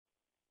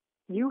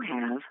You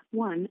have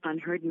one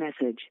unheard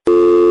message.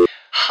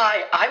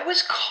 Hi, I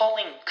was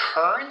calling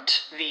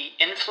Current, the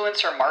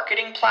influencer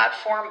marketing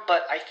platform,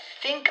 but I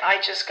think I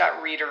just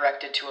got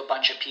redirected to a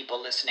bunch of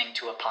people listening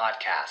to a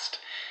podcast.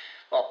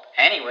 Well,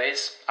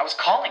 anyways, I was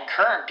calling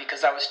Current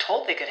because I was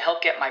told they could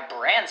help get my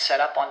brand set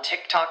up on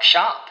TikTok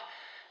Shop,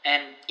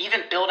 and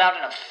even build out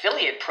an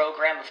affiliate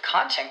program of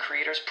content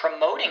creators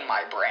promoting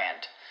my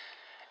brand,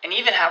 and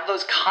even have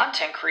those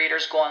content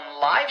creators go on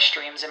live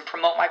streams and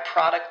promote my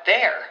product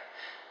there.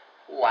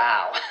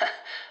 Wow,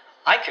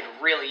 I could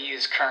really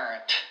use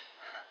Current.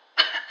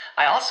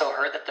 I also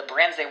heard that the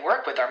brands they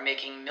work with are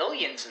making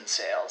millions in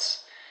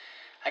sales.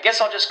 I guess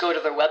I'll just go to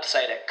their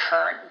website at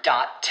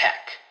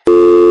current.tech.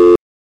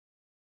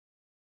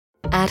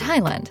 At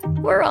Highland,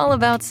 we're all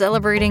about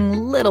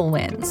celebrating little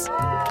wins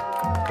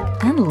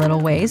and little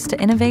ways to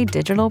innovate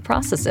digital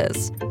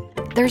processes.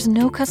 There's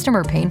no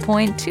customer pain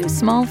point too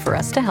small for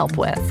us to help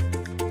with.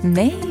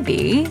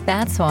 Maybe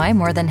that's why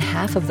more than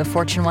half of the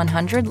Fortune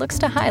 100 looks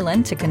to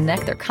Highland to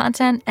connect their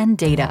content and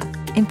data,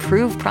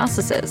 improve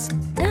processes,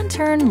 and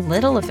turn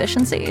little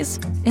efficiencies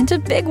into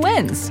big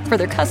wins for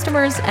their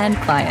customers and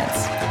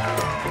clients.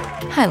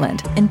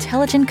 Highland,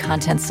 intelligent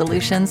content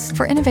solutions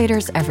for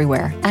innovators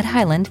everywhere at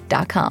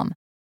highland.com.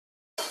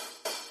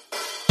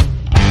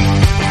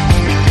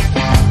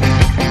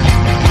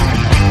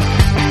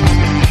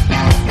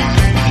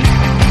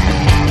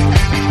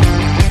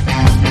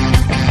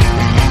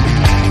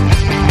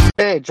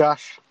 Hey,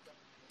 Josh.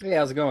 Hey,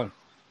 how's it going?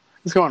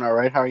 It's going all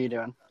right. How are you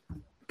doing?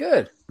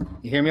 Good.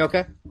 You hear me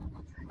okay?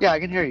 Yeah, I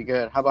can hear you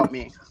good. How about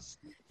me?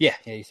 Yeah,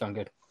 you sound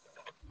good.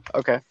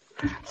 Okay.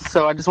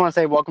 So I just want to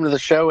say welcome to the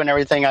show and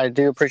everything. I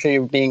do appreciate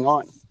you being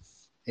on.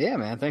 Yeah,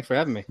 man. Thanks for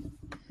having me.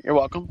 You're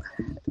welcome.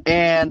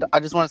 And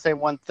I just want to say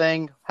one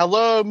thing.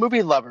 Hello,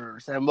 movie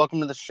lovers, and welcome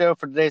to the show.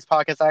 For today's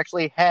podcast, I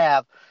actually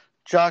have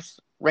Josh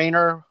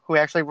Rayner, who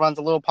actually runs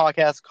a little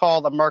podcast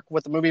called The Merc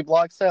with the Movie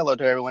Blog. Say hello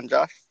to everyone,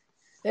 Josh.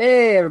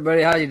 Hey,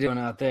 everybody. How you doing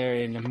out there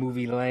in the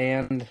movie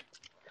land?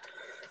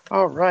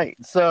 All right.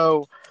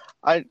 So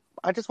I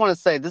just want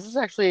to say this is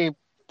actually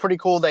pretty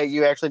cool that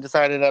you actually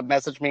decided to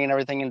message me and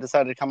everything and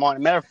decided to come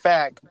on. Matter of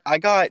fact, I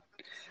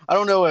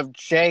don't know if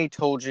Jay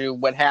told you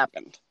what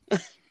happened.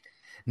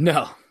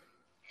 No.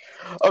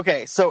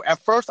 Okay, so at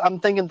first I'm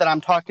thinking that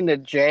I'm talking to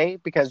Jay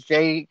because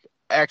Jay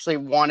actually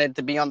wanted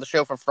to be on the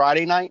show for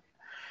Friday night.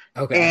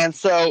 Okay. And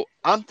so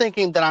I'm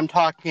thinking that I'm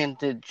talking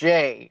to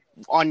Jay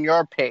on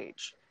your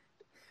page.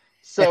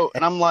 So,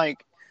 and I'm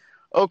like,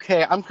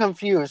 okay, I'm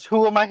confused.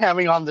 Who am I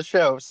having on the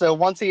show? So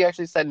once he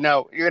actually said,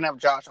 no, you're going to have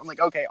Josh. I'm like,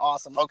 okay,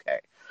 awesome. Okay.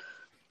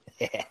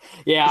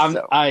 I'm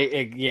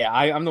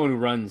the one who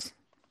runs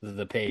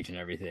the page and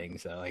everything.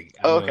 So like,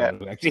 I'm the one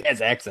who actually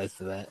has access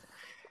to that.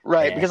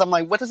 Right. Yeah. Because I'm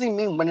like, what does he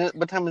mean?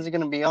 What time is he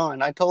going to be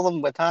on? I told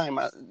him what time.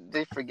 Did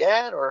he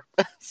forget or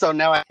so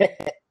now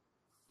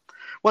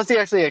once he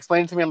actually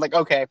explained it to me, I'm like,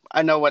 okay,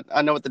 I know what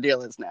the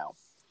deal is now.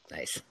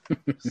 Nice.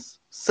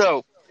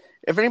 So,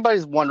 if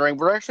anybody's wondering,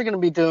 we're actually going to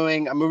be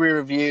doing a movie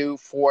review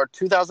for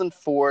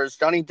 2004's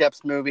Johnny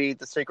Depp's movie,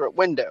 The Secret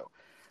Window.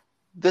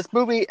 This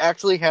movie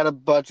actually had a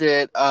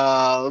budget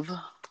of,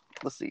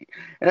 it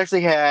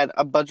actually had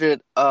a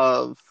budget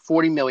of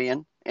 $40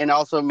 million and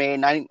also made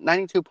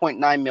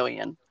 $92.9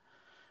 million.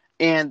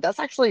 And that's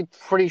actually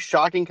pretty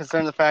shocking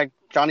considering the fact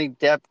Johnny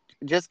Depp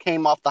just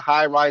came off the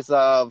high rise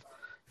of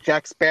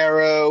Jack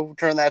Sparrow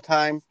during that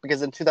time,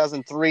 because in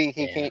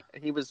 2003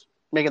 he was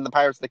making the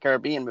Pirates of the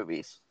Caribbean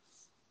movies.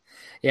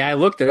 Yeah, I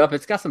looked it up.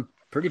 It's got some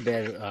pretty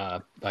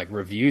bad like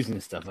reviews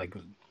and stuff. Like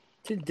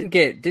didn't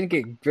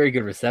get very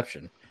good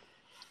reception.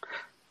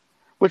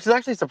 Which is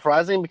actually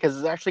surprising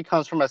because it actually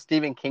comes from a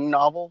Stephen King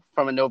novel,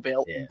 from a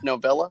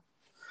novella.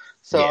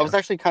 So I was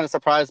actually kind of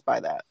surprised by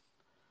that.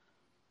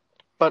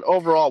 But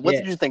overall, what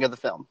did you think of the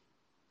film?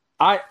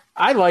 I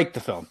like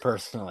the film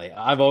personally.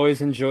 I've always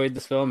enjoyed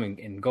this film,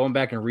 and going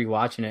back and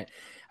rewatching it,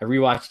 I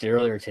rewatched it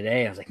earlier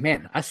today. I was like,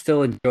 man, I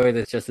still enjoy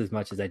this just as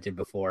much as I did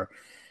before.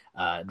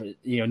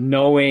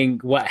 Knowing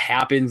what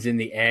happens in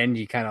the end,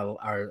 you kind of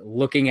are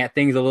looking at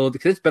things a little,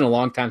 because it's been a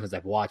long time since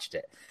I've watched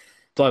it.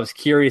 So I was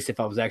curious if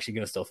I was actually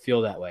going to still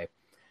feel that way.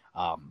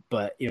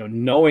 But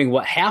knowing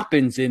what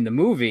happens in the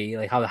movie,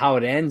 like how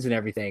it ends and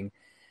everything,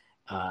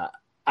 I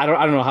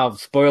don't know how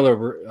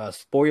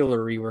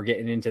spoilery we're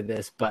getting into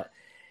this, but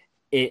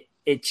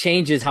it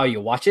changes how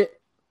you watch it.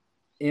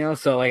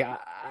 So like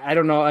I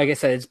don't know. Like I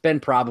said, it's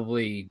been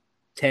probably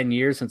 10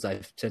 years since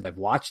I've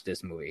watched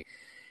this movie.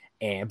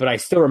 But I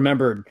still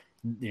remembered,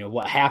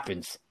 what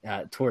happens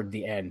toward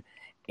the end,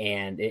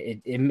 and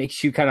it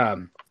makes you kind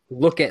of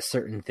look at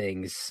certain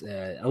things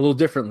a little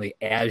differently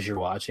as you're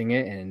watching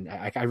it, and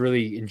I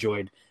really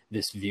enjoyed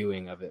this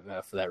viewing of it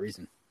for that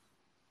reason.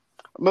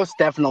 Most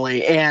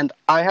definitely, and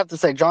I have to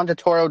say, John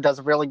Turturro does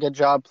a really good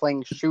job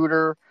playing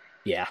Shooter.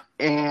 Yeah,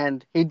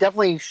 and he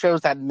definitely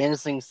shows that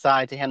menacing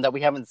side to him that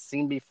we haven't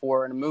seen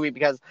before in a movie,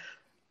 because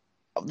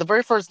the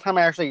very first time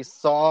I actually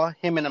saw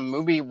him in a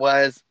movie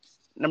was,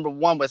 number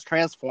one, was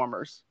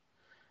Transformers.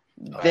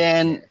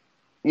 Then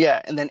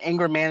Yeah, and then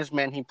Anger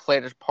Management, he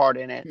played his part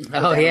in it. with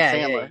Oh Adam yeah,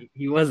 Sandler.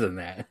 he was in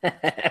that.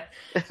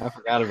 I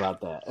forgot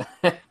about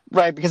that.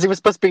 Right, because he was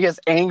supposed to be his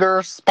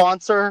anger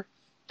sponsor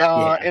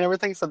Yeah. and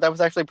everything, so that was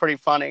actually pretty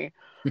funny.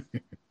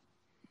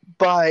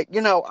 But,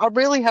 I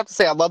really have to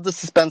say I love the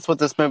suspense with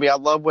this movie. I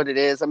love what it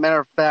is. As a matter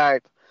of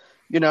fact,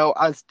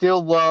 I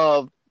still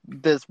love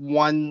this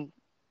one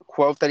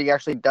quote that he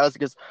actually does. He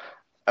goes,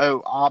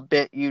 "Oh, I'll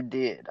bet you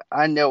did.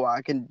 I know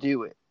I can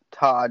do it,"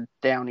 Todd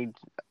Downey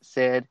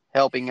said,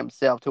 helping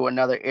himself to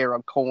another ear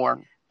of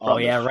corn Oh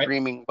from yeah, the right.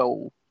 streaming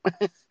bowl.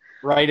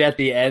 Right at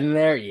the end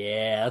there,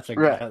 yeah,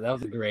 Right. that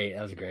was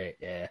great,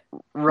 yeah.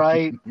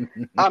 Right?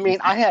 I mean,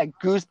 I had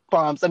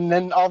goosebumps, and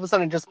then all of a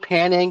sudden it just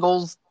pan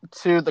angles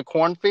to the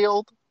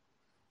cornfield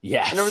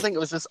Yes. and everything. It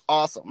was just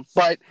awesome.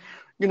 But,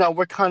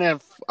 we're kind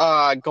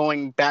of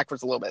going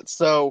backwards a little bit.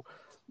 So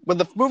when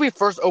the movie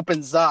first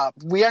opens up,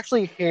 we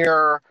actually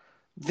hear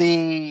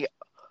the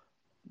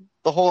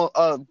whole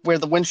where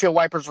the windshield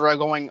wipers are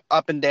going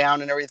up and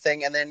down and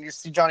everything, and then you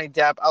see Johnny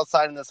Depp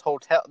outside in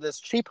this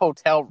cheap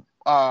hotel.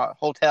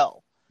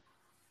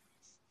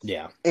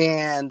 Yeah.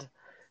 And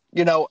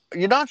you're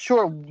not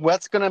sure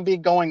what's going to be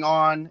going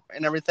on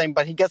and everything,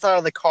 but he gets out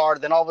of the car,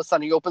 then all of a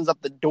sudden he opens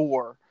up the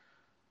door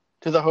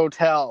to the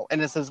hotel, and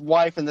it's his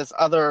wife and this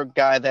other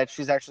guy that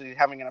she's actually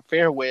having an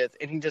affair with,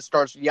 and he just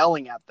starts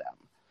yelling at them.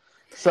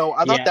 So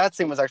I thought that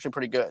scene was actually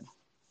pretty good.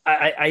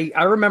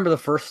 I remember the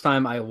first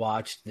time I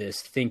watched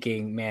this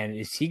thinking, man,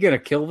 is he going to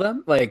kill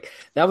them? Like,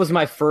 that was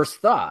my first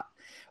thought,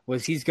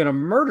 was he's going to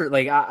murder.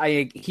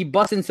 Like, he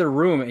busts into the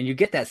room, and you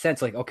get that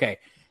sense, like, okay,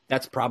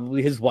 that's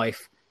probably his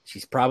wife.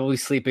 She's probably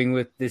sleeping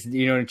with this,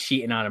 and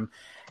cheating on him.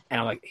 And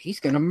I'm like,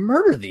 he's going to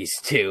murder these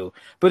two.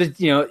 But,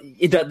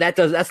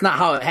 that's not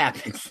how it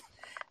happens.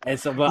 And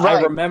so, but Right.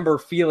 I remember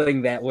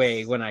feeling that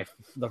way when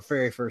the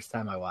very first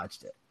time I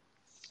watched it.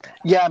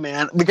 Yeah,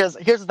 man, because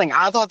here's the thing.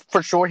 I thought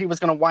for sure he was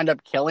going to wind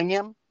up killing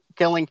him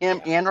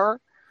and her.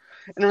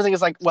 And everything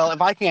is like, well,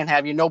 if I can't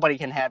have you, nobody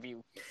can have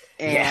you.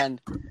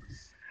 And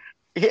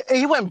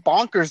he went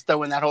bonkers,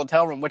 though, in that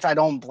hotel room, which I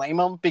don't blame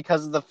him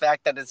because of the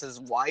fact that it's his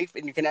wife.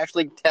 And you can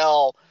actually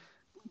tell,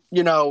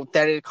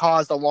 that it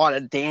caused a lot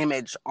of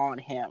damage on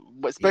him,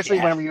 especially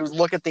whenever you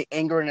look at the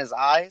anger in his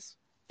eyes.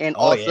 And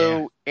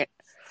it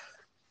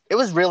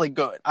was really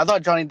good. I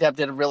thought Johnny Depp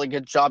did a really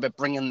good job at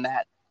bringing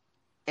that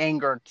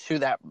anger to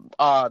that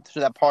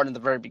part in the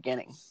very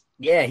beginning.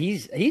 Yeah,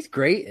 he's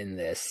great in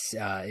this.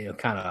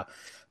 Kind of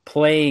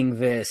playing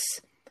this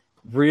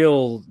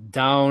real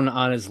down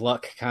on his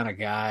luck kind of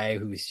guy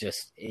who's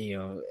just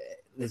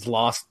has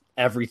lost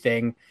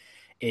everything.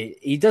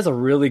 He does a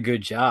really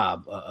good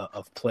job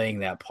of playing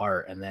that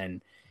part, and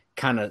then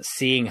kind of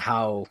seeing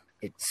how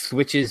it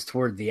switches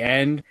toward the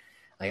end.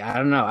 Like, I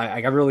don't know, I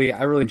really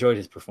enjoyed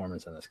his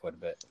performance on this quite a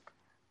bit.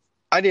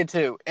 I did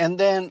too, and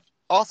then.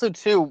 Also,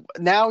 too,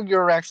 now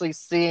you're actually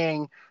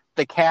seeing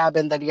the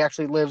cabin that he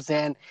actually lives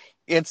in.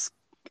 It's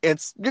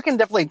you can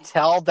definitely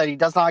tell that he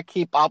does not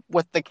keep up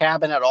with the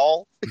cabin at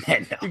all. No.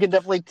 You can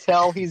definitely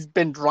tell he's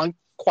been drunk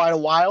quite a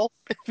while,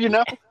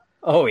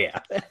 Oh yeah.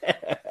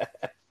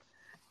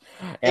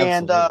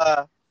 And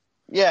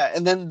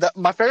and then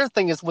my favorite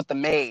thing is with the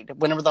maid.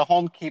 Whenever the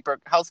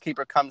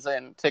housekeeper comes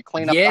in to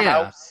clean up the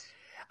house,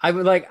 I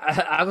was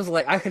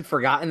like, I had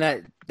forgotten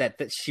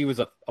that she was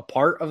a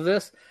part of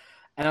this.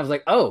 And I was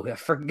like, oh,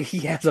 he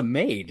has a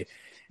maid.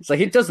 It's like,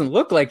 it doesn't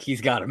look like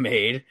he's got a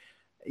maid.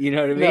 You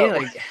know what I mean? No.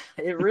 Like,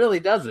 it really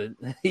doesn't.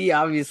 He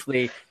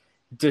obviously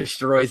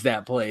destroys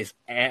that place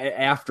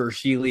after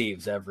she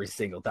leaves every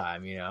single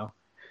time,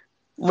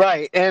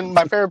 Right. And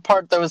my favorite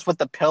part, though, is with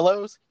the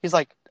pillows. He's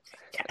like,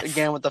 Yes.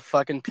 again with the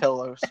fucking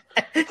pillows.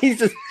 He's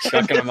just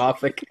chucking them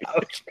off the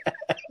couch.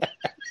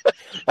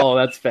 Oh,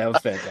 that was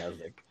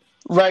fantastic.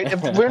 Right.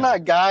 If we're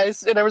not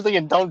guys and everything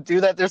and don't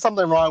do that, there's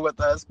something wrong with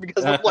us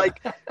because of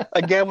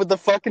again with the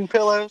fucking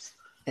pillows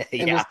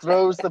and just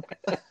throws the.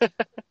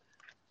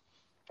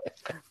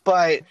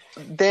 But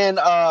then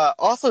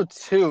also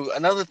too,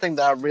 another thing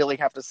that I really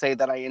have to say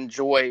that I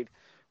enjoyed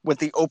with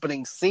the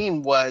opening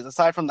scene was,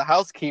 aside from the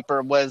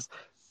housekeeper, was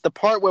the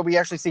part where we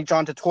actually see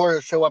John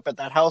Turturro show up at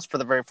that house for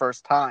the very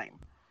first time.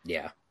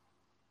 Yeah.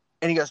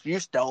 And he goes, "You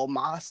stole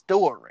my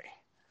story."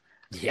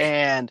 Yeah.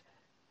 And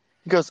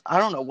he goes, "I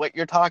don't know what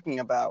you're talking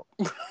about."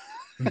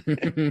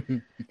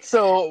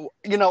 So,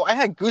 I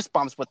had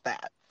goosebumps with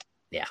that.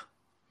 Yeah.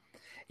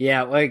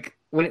 Yeah, like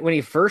when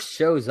he first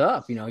shows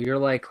up, you're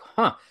like,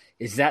 huh,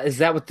 is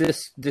that what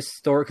this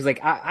story? Because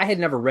like I had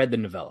never read the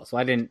novella, so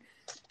I didn't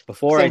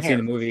before I'd seen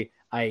the movie.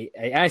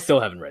 I still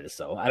haven't read it,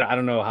 so I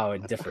don't know how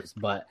it differs.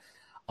 But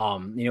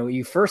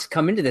you first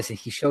come into this and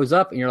he shows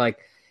up, and you're like,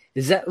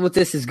 is that what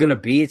this is going to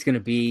be? It's going to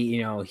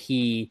be,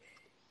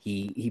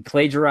 he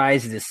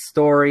plagiarized this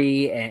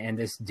story, and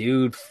this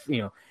dude,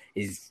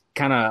 is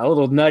kind of a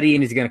little nutty,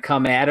 and he's going to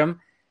come at him.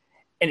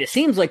 And it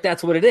seems like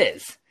that's what it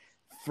is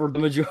for the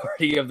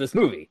majority of this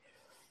movie.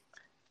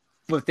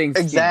 But things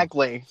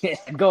exactly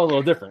go a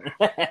little different.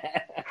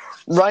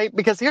 Right?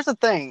 Because here's the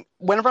thing.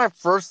 Whenever I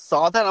first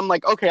saw that, I'm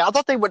like, okay, I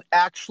thought they would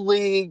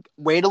actually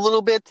wait a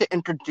little bit to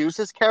introduce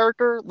his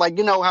character. Like,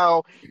 you know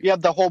how you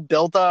have the whole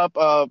build-up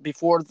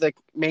before the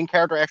main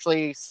character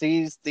actually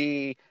sees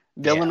the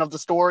villain Yeah. of the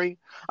story.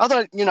 I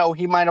thought, you know,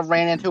 he might have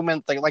ran into him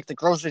in the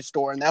grocery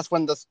store, and that's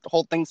when this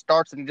whole thing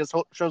starts, and he just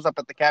shows up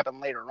at the cabin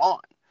later on.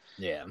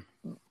 Yeah.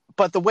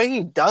 But the way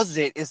he does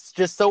it is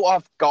just so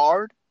off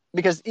guard,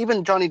 because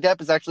even Johnny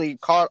Depp is actually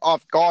caught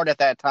off guard at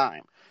that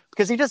time,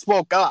 because he just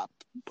woke up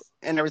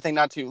and everything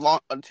not too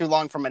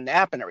long from a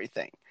nap and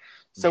everything.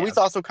 So Yeah. he's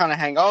also kind of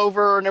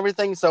hangover and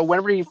everything. So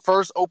whenever he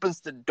first opens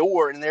the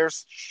door and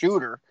there's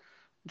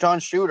John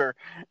Shooter,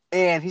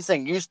 and he's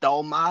saying, "You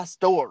stole my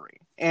story,"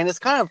 and it's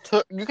kind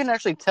of you can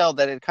actually tell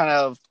that it kind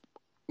of,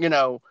 you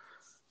know,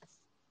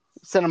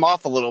 sent him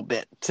off a little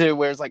bit to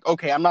where it's like,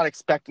 okay, I'm not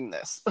expecting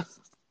this.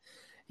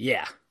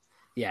 Yeah.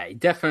 It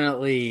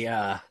definitely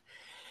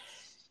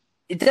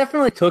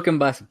took him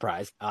by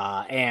surprise.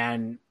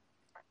 And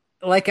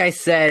like I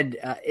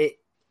said,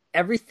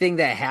 everything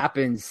that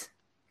happens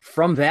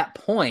from that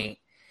point,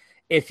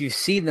 if you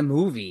see the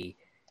movie,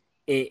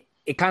 it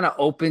kind of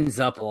opens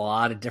up a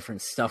lot of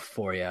different stuff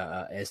for you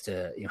as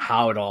to, you know,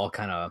 how it all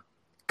kind of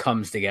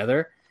comes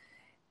together.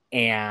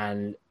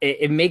 And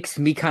it makes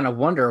me kind of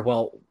wonder,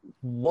 well,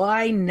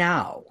 why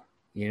now?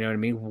 You know what I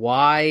mean?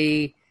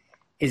 Why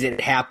is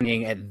it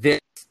happening at this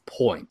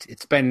point?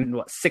 It's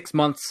been 6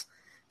 months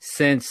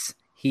since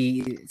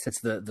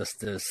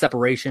the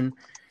separation.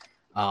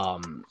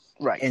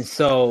 Right. And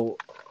so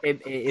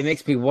it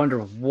makes me wonder,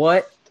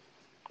 what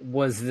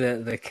was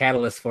the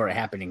catalyst for it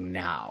happening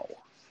now?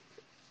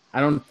 I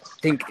don't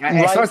think,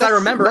 as far as I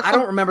remember, I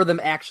don't remember them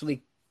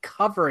actually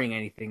covering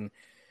anything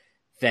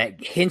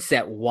that hints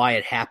at why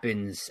it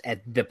happens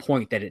at the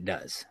point that it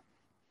does.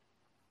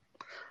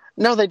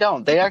 No, they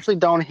don't. They actually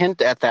don't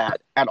hint at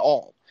that at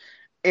all.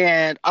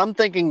 And I'm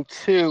thinking,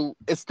 too,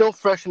 it's still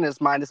fresh in his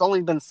mind. It's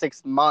only been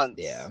 6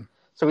 months. Yeah.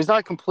 So he's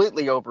not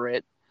completely over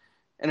it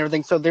and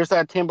everything. So there's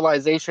that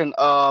tantalization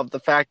of the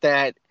fact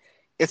that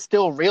it's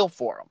still real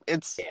for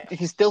him.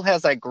 He still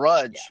has that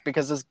grudge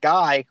because this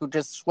guy who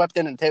just swept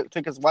in and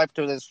took his wife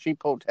to this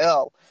cheap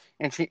hotel,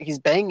 and he's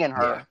banging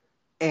her,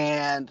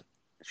 and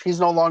she's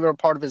no longer a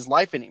part of his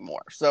life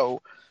anymore.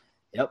 So,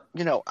 yep,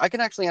 you know, I can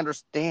actually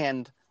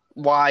understand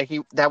why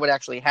that would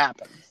actually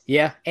happen.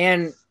 Yeah,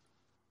 and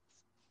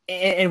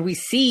we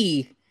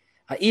see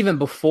even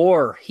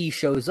before he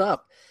shows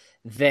up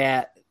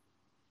that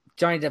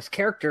Johnny Depp's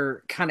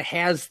character kind of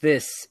has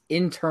this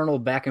internal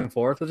back and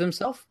forth with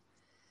himself.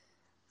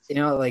 You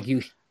know, like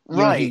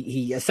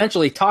he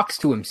essentially talks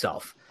to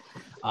himself,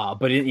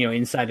 but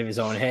inside of his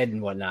own head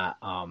and whatnot.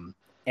 And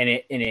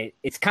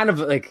it's kind of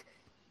like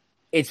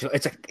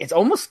it's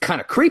almost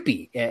kind of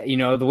creepy. You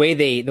know, the way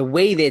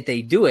that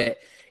they do it.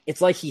 It's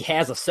like he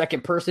has a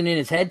second person in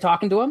his head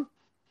talking to him,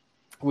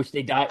 which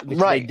they dive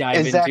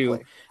into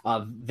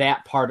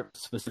that part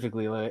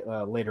specifically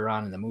later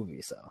on in the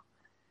movie. So.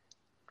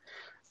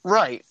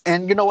 Right.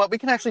 And you know what? We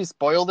can actually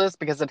spoil this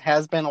because it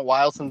has been a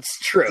while since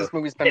this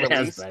movie's been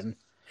released. Has been.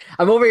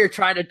 I'm over here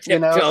trying to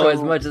tiptoe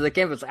as much as I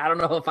can, but I don't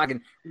know if I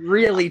can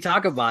really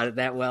talk about it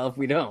that well if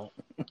we don't.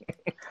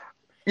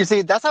 You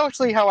see, that's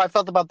actually how I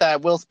felt about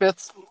that Will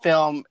Smith's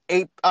film,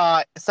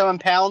 7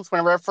 Pounds,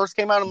 whenever it first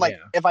came out. I'm like,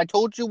 if I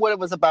told you what it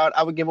was about,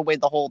 I would give away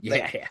the whole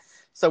thing. Yeah.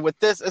 So with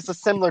this, it's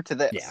similar to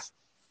this. Yeah.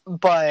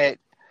 But,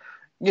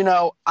 you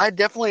know, I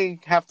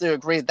definitely have to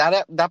agree.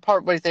 That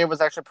part right there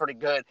was actually pretty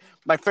good.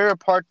 My favorite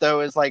part,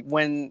 though, is like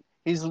when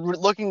he's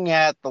looking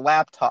at the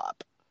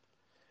laptop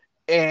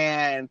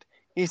and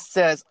he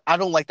says, "I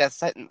don't like that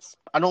sentence.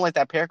 I don't like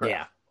that paragraph."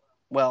 Yeah.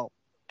 Well,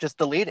 just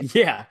delete it.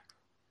 Yeah.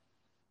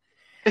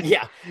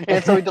 Yeah.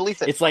 And so he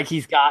deletes it. It's like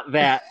he's got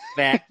that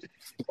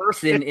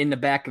person in the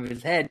back of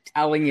his head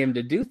telling him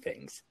to do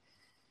things.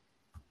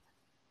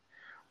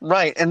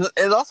 Right. And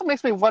it also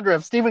makes me wonder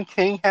if Stephen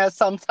King has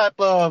some type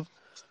of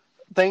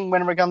thing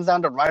whenever it comes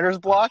down to writer's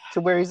block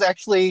to where he's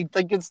actually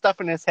thinking stuff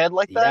in his head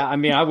like that. Yeah, I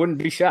mean, I wouldn't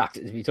be shocked,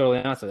 to be totally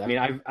honest with you.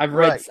 I mean, I've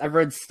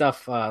read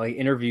stuff like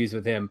interviews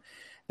with him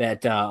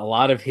that a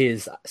lot of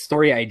his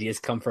story ideas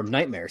come from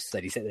nightmares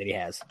that he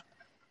has.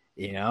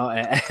 You know,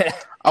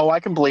 oh, I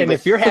can believe it. And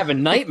if you're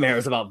having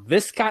nightmares about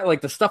this kind,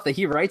 like the stuff that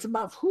he writes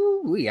about,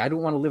 I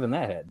don't want to live in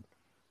that head.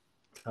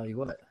 Tell you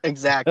what,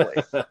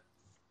 exactly.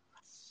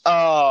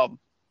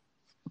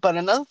 But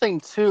another thing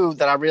too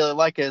that I really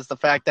like is the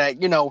fact that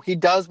he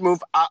does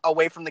move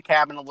away from the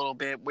cabin a little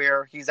bit,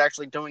 where he's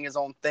actually doing his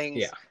own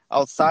things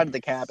outside of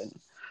the cabin.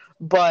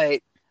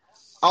 But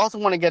I also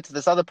want to get to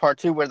this other part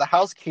too, where the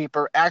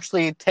housekeeper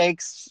actually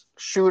takes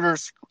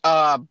Shooter's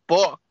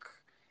book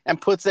and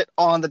puts it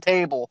on the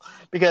table,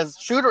 because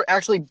Shooter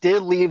actually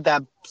did leave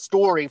that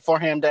story for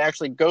him to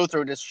actually go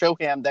through to show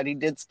him that he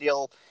did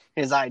steal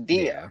his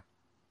idea. Yeah.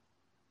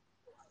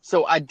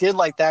 So I did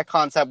like that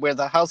concept where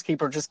the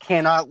housekeeper just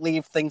cannot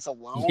leave things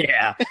alone.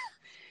 Yeah.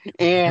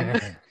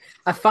 And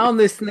I found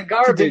this in the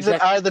garbage.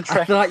 I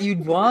thought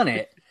you'd want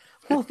it.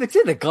 Well, if it's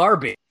in the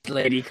garbage,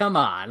 lady, come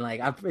on.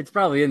 Like, it's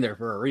probably in there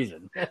for a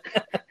reason.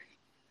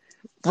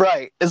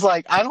 Right. It's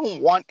like, I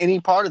don't want any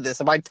part of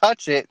this. If I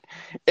touch it,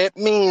 it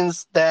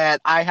means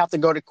that I have to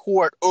go to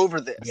court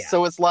over this. Yeah.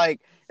 So it's like,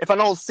 if I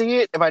don't see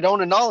it, if I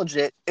don't acknowledge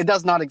it, it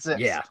does not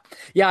exist. Yeah.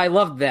 Yeah, I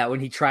loved that when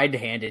he tried to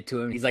hand it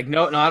to him. He's like,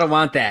 no, I don't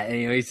want that.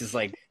 And, he's just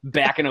like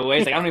backing away.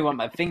 He's like, I don't even want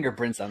my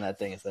fingerprints on that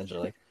thing,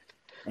 essentially.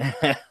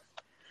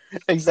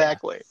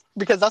 Exactly.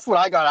 Because that's what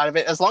I got out of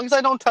it. As long as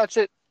I don't touch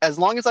it, as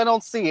long as I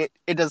don't see it,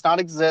 it does not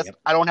exist. Yep.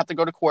 I don't have to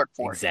go to court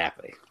for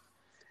Exactly. it.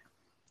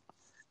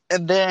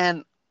 And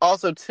then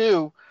also,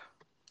 too,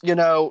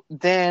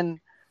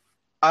 then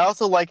I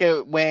also like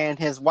it when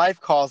his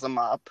wife calls him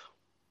up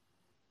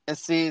and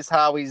sees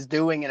how he's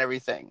doing and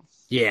everything.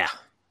 Yeah.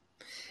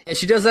 And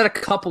she does that a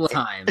couple of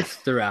times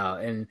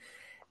throughout. And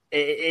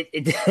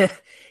it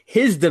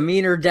his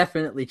demeanor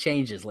definitely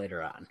changes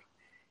later on.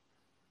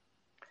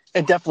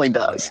 It definitely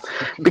does.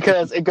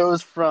 Because it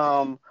goes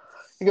from,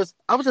 he goes,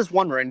 I was just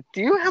wondering,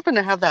 do you happen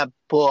to have that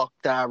book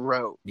that I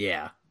wrote?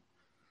 Yeah.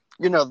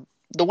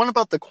 The one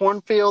about the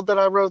cornfield that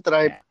I wrote, that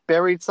I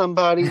buried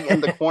somebody in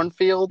the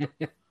cornfield?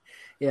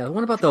 Yeah, the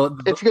one about the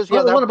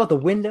one about the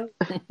window.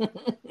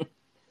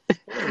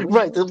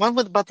 Right, the one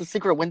about the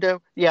secret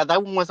window. Yeah,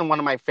 that one wasn't one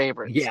of my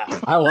favorites. Yeah,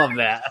 I love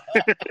that.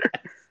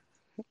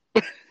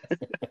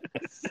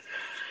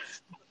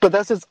 But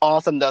this is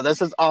awesome, though.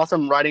 This is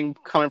awesome writing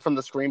coming from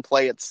the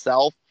screenplay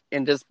itself,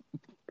 and just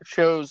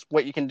shows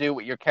what you can do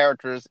with your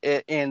characters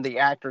and the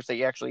actors that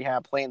you actually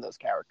have playing those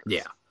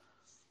characters.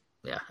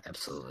 Yeah,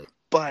 absolutely.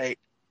 But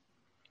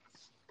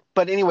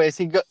anyways,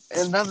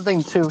 another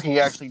thing too he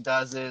actually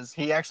does is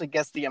he actually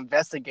gets the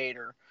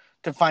investigator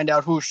to find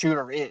out who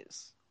Shooter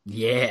is.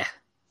 Yeah.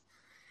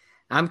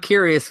 I'm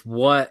curious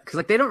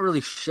because they don't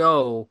really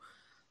show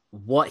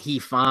what he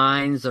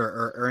finds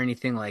or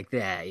anything like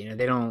that.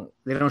 They don't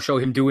show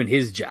him doing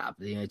his job.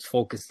 It's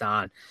focused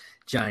on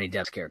Johnny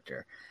Depp's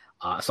character.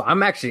 So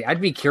I'd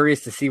be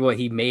curious to see what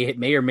he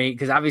may or may,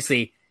 because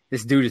obviously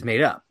this dude is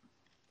made up.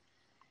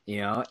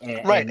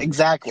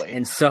 Exactly.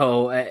 And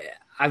so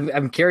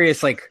I'm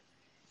curious,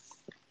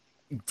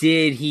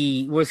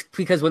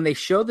 because when they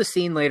show the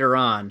scene later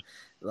on,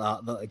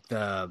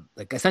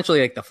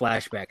 essentially the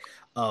flashback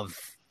of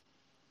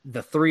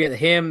the three of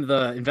him,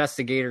 the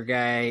investigator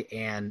guy,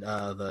 and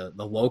the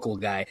local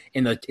guy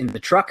in the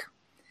truck,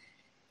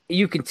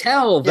 you can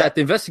tell that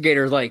the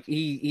investigator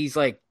he's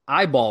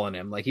eyeballing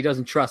him, he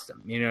doesn't trust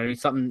him.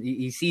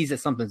 He sees that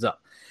something's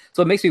up.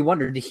 So it makes me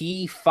wonder, did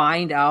he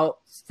find out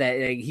that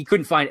he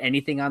couldn't find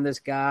anything on this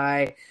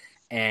guy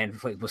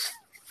and was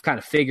kind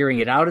of figuring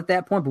it out at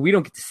that point? But we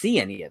don't get to see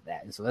any of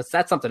that. And so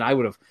that's something I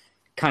would have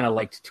kind of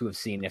liked to have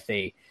seen if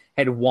they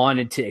had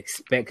wanted to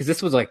expect, because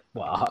this was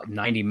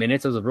 90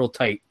 minutes. It was a real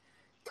tight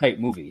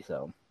movie.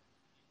 So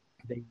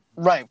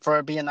for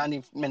it being a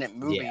 90-minute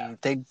movie,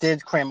 they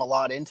did cram a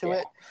lot into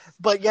it.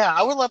 But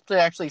I would love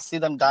to actually see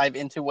them dive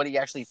into what he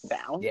actually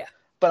found. Yeah.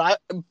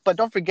 But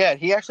don't forget,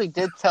 he actually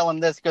did tell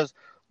him this. He goes,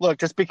 look,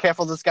 just be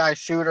careful, this guy's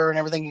Shooter and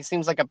everything. He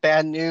seems like a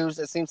bad news.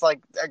 It seems like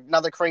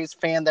another crazy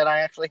fan that I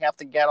actually have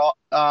to get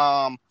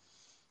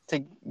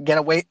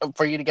away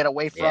for you to get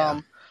away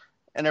from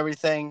and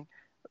everything.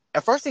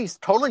 At first, he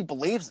totally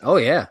believes it. Oh,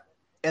 yeah.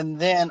 And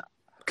then,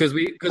 because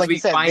we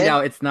find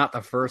out it's not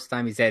the first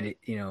time he's had,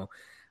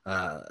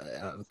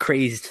 a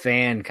crazed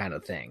fan kind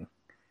of thing.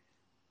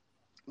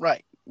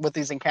 Right. With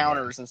these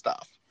encounters and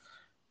stuff.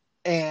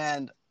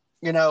 And,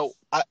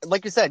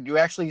 like you said, you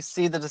actually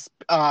see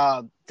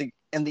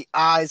in the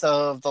eyes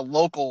of the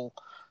local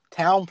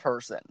town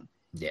person.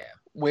 Yeah.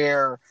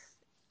 Where,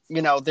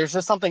 there's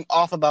just something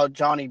off about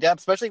Johnny Depp,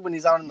 especially when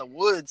he's out in the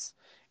woods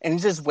and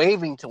he's just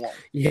waving to him.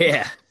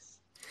 Yeah.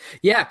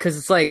 Yeah, because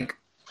it's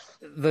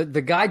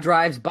the guy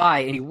drives by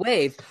and he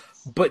waves,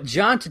 but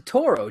John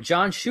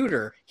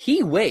Shooter,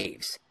 he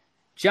waves.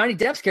 Johnny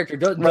Depp's character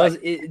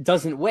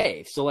doesn't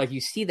wave. So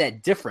you see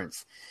that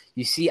difference.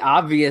 You see,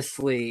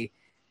 obviously,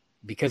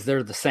 because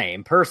they're the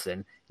same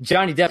person,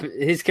 Johnny Depp,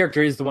 his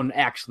character is the one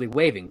actually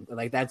waving.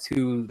 That's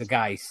who the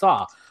guy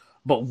saw.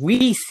 But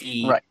we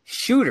see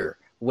Shooter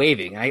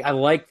waving. I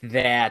like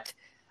that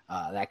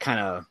that kind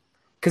of,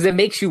 because it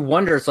makes you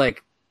wonder. It's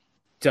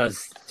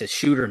does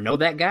Shooter know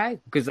that guy?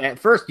 Because at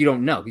first you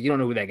don't know. You don't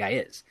know who that guy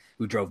is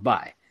who drove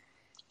by.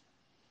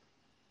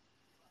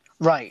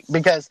 Right,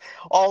 because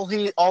all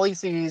we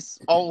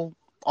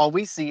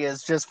see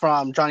is just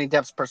from Johnny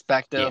Depp's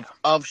perspective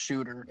of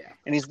Shooter,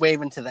 and he's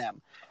waving to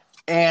them.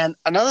 And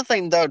another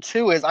thing, though,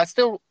 too, is I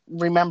still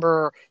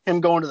remember him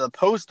going to the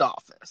post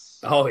office.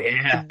 Oh,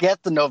 yeah. To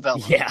get the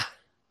novella. Yeah.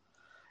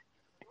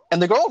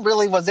 And the girl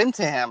really was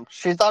into him.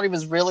 She thought he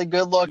was really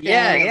good looking.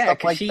 And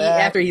stuff like that.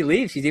 After he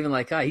leaves, she's even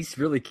he's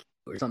really cute,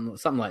 or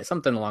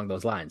something along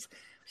those lines.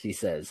 She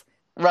says,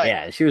 right?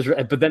 Yeah, she was.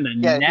 But then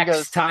the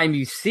next time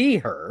you see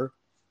her,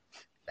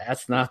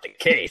 that's not the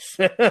case.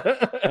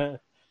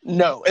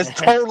 No, it's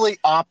totally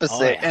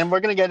opposite, and we're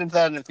gonna get into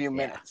that in a few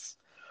minutes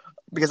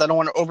because I don't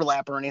want to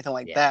overlap or anything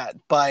like that.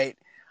 But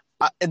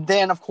and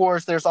then, of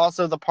course, there's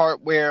also the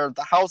part where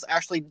the house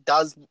actually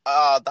does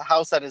the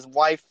house that his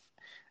wife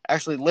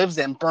actually lives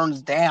in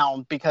burns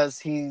down because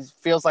he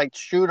feels like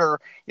Shooter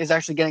is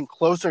actually getting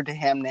closer to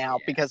him now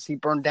because he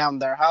burned down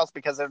their house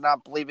because they're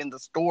not believing the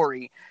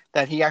story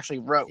that he actually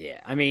wrote. Yeah,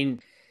 I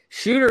mean,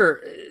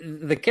 Shooter,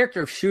 the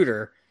character of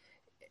Shooter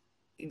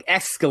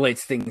escalates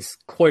things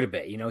quite a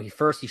bit. You know, he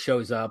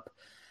shows up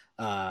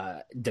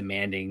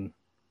demanding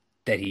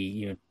that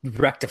he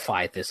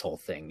rectify this whole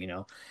thing. You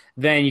know,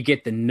 then you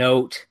get the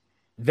note,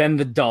 then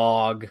the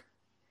dog,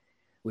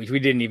 which we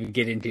didn't even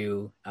get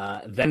into,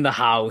 then the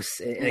house.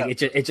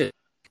 It just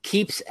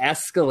keeps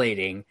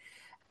escalating.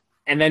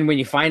 And then when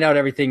you find out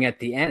everything at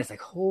the end, it's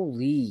like,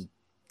 holy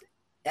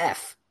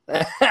F.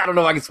 I don't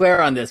know if I can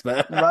swear on this,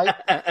 but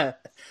right.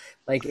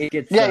 Like it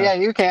gets yeah,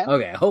 you can.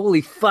 Okay,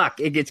 holy fuck,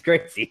 it gets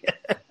crazy.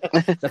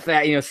 The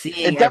fact,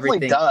 seeing it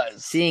definitely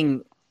does.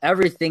 Seeing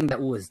everything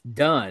that was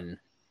done,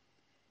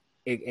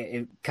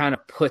 it kind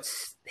of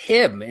puts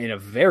him in a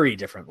very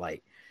different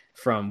light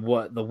from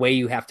the way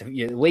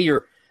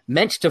you're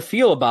meant to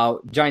feel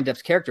about Johnny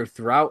Depp's character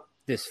throughout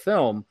this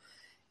film.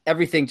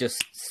 Everything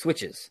just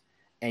switches,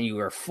 and you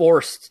are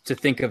forced to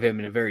think of him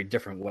in a very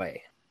different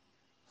way.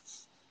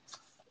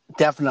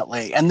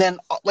 Definitely. And then,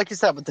 like you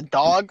said, with the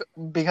dog,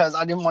 because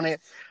I didn't want to...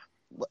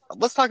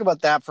 Let's talk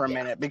about that for a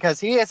minute, because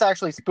he is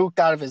actually spooked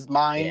out of his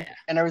mind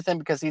and everything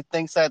because he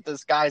thinks that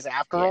this guy's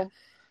after him.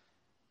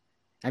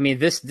 I mean,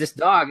 this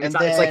dog, it's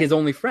like his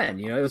only friend.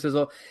 It was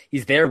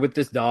he's there with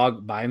this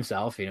dog by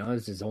himself.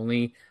 It's his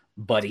only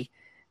buddy.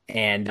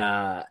 And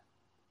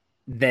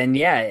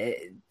then,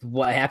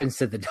 what happens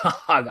to the dog?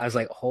 I was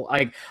like,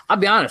 I'll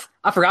be honest,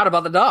 I forgot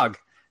about the dog.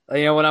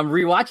 When I'm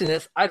rewatching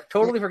this, I've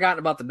totally forgotten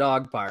about the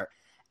dog part.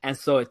 And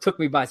so it took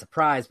me by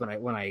surprise when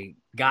I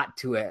got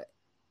to it.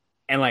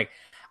 And I'm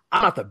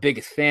not the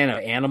biggest fan of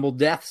animal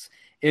deaths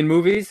in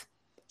movies.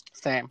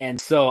 Same.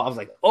 And so I was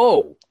like,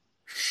 oh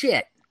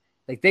shit.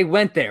 They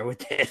went there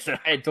with this, and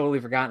I had totally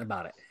forgotten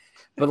about it.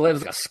 But it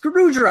was like a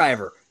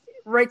screwdriver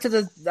right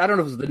to I don't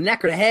know if it was the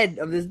neck or the head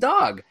of this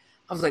dog.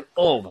 I was like,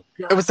 oh my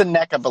God. It was the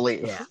neck, I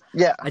believe.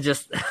 Yeah. I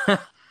just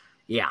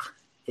yeah.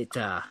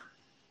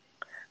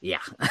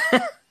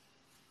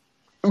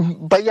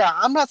 But yeah,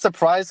 I'm not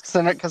surprised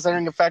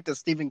considering the fact that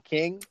Stephen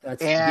King,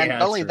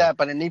 not only that,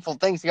 but in Needful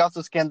Things, he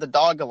also skinned the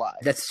dog alive.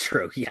 That's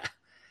true. Yeah,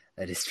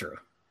 that is true.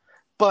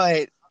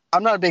 But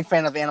I'm not a big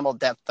fan of animal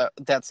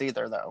deaths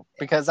either, though,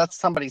 because that's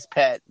somebody's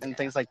pet and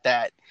things like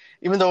that.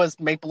 Even though it's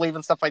make believe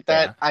and stuff like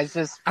that, I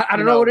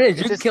don't know what it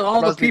is. You can kill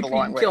all the people.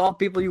 You can kill all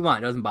people you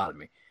want. It doesn't bother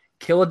me.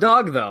 Kill a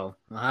dog, though.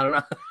 I don't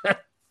know.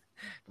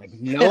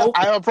 No,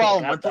 I have a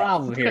problem with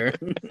problem here.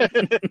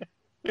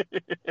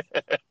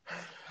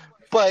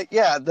 But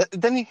yeah,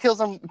 then he kills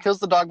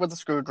the dog with a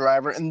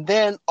screwdriver, and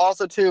then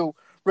also too,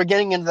 we're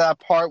getting into that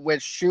part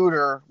with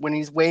Shooter when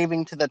he's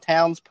waving to the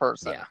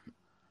townsperson. Yeah.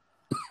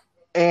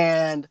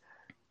 And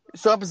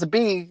so happens to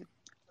be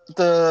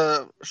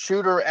the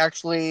Shooter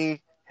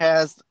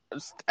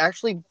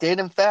did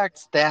in fact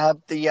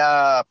stab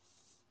the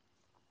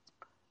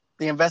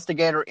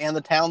investigator and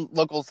the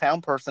local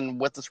town person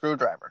with the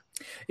screwdriver.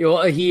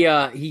 Well,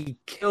 he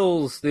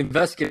kills the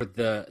investigator with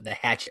the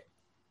hatchet.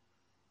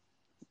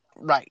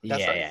 Right.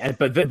 That's right. Yeah.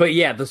 But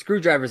yeah, the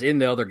screwdriver's in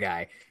the other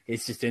guy.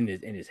 It's just in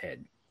his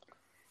head.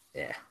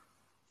 Yeah.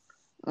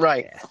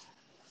 Right. Yeah.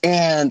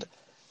 And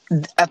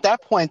at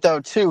that point, though,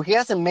 too, he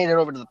hasn't made it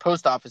over to the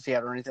post office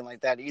yet or anything like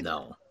that either.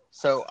 No.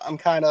 So I'm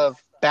kind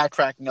of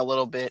backtracking a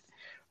little bit.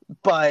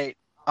 But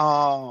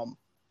I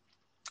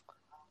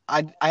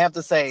have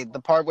to say, the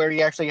part where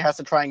he actually has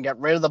to try and get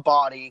rid of the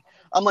body,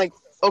 I'm like,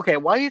 okay,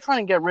 why are you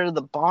trying to get rid of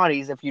the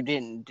bodies if you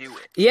didn't do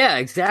it? Yeah,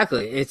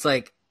 exactly. It's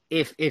like,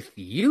 if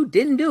you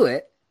didn't do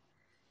it,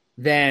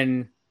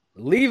 then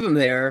leave them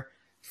there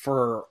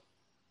for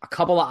a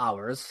couple of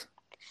hours,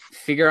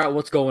 figure out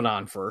what's going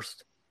on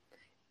first,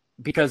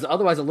 because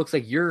otherwise it looks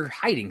like you're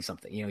hiding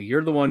something.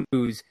 You're the one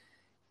who's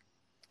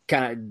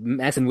kind of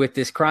messing with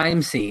this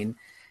crime scene,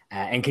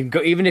 and can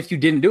go, even if you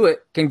didn't do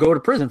it, can go to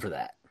prison for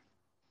that.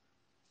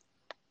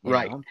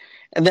 Right.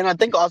 And then I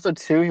think also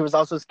too, he was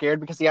also scared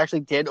because he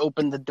actually did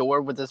open the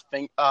door with his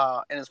and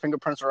his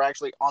fingerprints are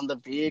actually on the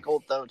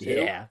vehicle though too.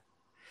 Yeah.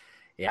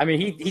 Yeah, I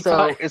mean,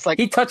 it's like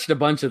he touched a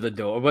bunch of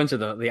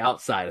the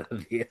outside of the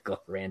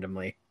vehicle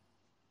randomly.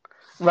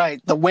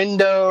 Right, the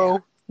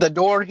window, the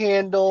door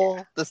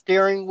handle, the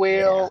steering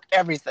wheel,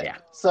 everything. Yeah.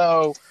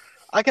 So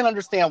I can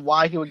understand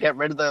why he would get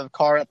rid of the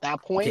car at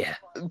that point. Yeah.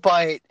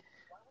 But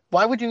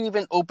why would you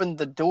even open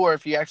the door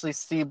if you actually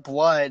see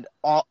blood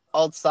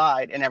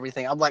outside and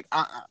everything? I'm like,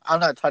 I'm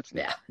not touching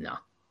it. Yeah, no,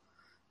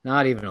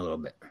 not even a little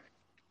bit.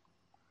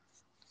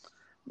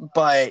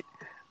 But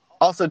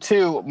also,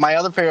 too, my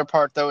other favorite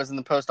part, though, is in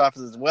the post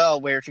office as well,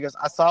 where she goes,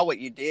 I saw what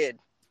you did.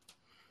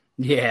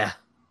 Yeah.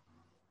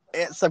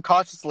 And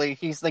subconsciously,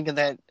 he's thinking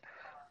that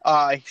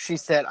she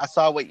said, I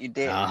saw what you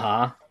did.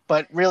 Uh-huh.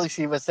 But really,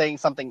 she was saying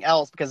something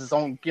else because his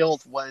own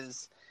guilt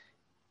was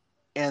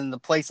in the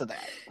place of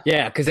that.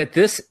 Yeah, because at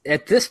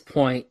this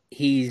point,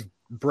 he's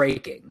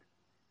breaking.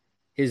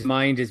 His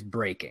mind is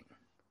breaking.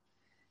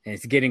 And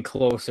it's getting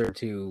closer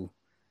to...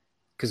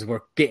 Because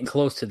we're getting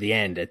close to the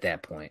end at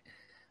that point.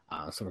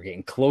 So we're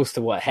getting close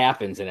to what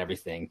happens and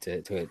everything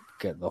to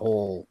get the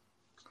whole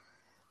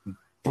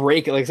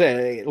break. Like I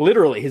said,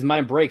 literally his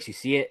mind breaks. You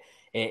see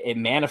it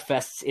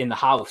manifests in the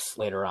house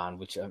later on,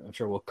 which I'm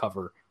sure we'll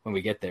cover when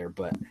we get there.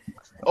 But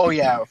oh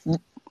yeah,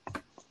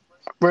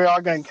 we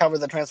are going to cover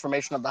the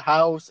transformation of the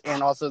house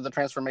and also the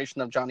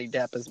transformation of Johnny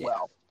Depp as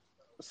well.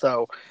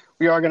 So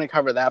we are going to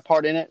cover that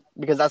part in it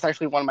because that's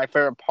actually one of my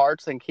favorite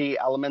parts and key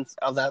elements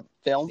of that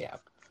film. Yeah.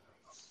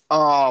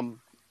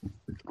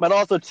 But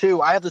also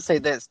too, I have to say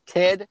this: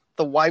 Ted,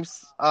 the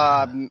wife's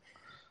the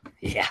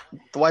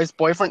wife's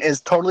boyfriend, is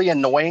totally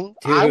annoying.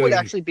 Dude. I would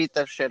actually beat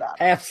the shit out of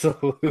him.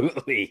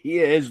 Absolutely, he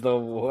is the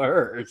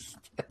worst.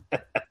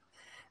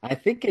 I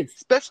think it's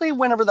Especially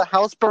whenever the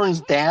house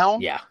burns down.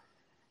 yeah,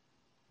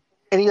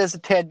 And he says to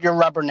Ted, "You're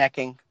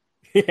rubbernecking."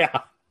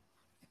 yeah.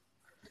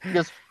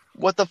 Just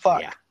what the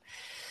fuck? Yeah.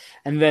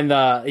 And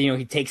then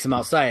he takes him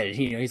outside. And,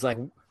 he's like,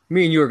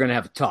 "Me and you are gonna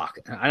have a talk."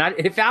 And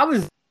if I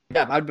was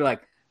Depp, I'd be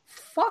like,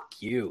 "Fuck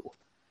you."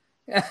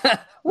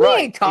 We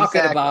ain't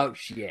talking about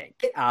shit.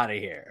 Get out of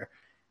here.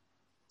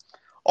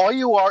 All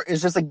you are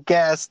is just a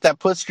guest that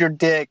puts your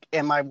dick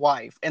in my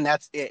wife, and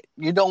that's it.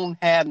 You don't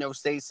have no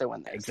say so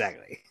in this.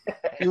 Exactly.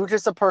 You're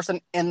just a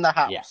person in the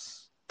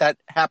house that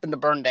happened to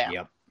burn down.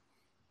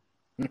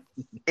 Yep.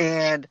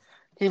 And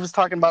he was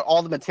talking about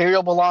all the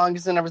material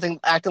belongings and everything,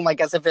 acting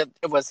like as if it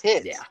was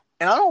his. Yeah.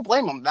 And I don't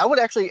blame him. That would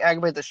actually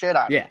aggravate the shit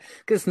out of me. Yeah,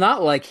 because it's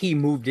not like he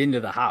moved into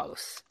the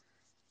house.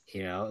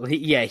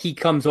 He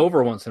comes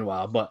over once in a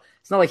while, but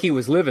it's not like he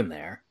was living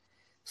there.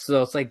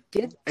 So it's like,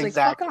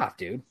 fuck off,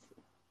 dude.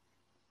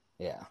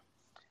 Yeah.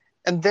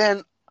 And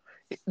then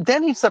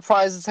he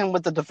surprises him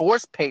with the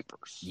divorce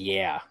papers.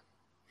 Yeah.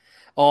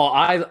 Oh,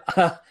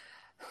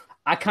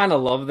 I kind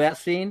of love that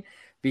scene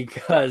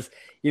because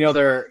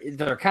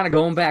they're kind of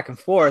going back and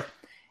forth,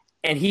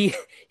 and Johnny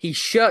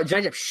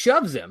Depp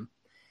shoves him,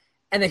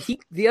 and then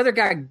the other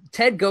guy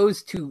Ted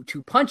goes to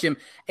punch him,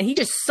 and he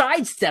just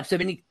sidesteps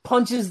him and he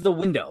punches the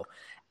window,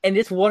 and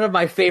it's one of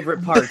my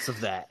favorite parts of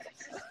that.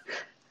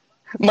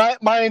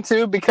 Mine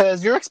too,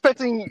 because you're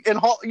expecting in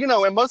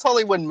most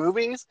Hollywood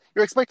movies,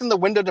 you're expecting the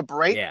window to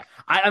break. Yeah,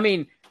 I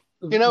mean,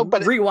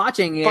 but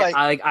rewatching it,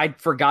 I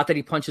forgot that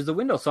he punches the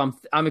window, so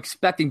I'm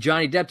expecting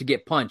Johnny Depp to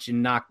get punched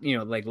and knocked,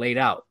 laid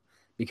out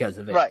because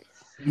of it. Right?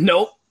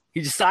 Nope,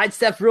 he just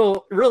sidesteps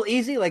real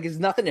easy, like it's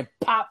nothing, and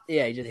pop,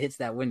 yeah, he just hits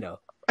that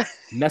window,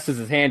 messes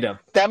his hand up.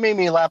 That made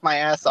me laugh my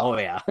ass off. Oh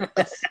yeah,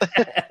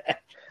 I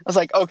was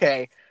like,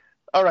 okay.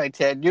 All right,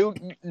 Ted.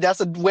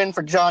 That's a win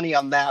for Johnny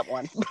on that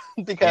one,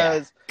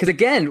 because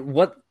again,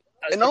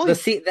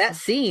 that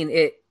scene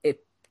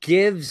it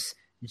gives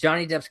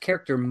Johnny Depp's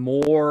character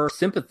more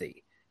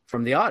sympathy for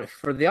the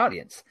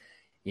audience.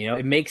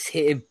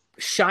 It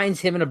shines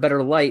him in a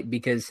better light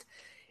because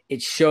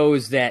it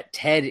shows that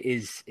Ted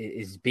is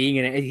being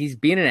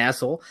an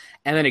asshole,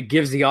 and then it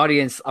gives the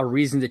audience a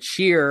reason to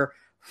cheer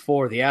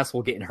for the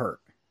asshole getting hurt.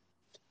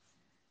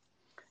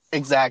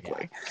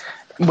 Exactly.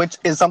 Which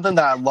is something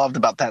that I loved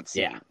about that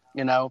scene.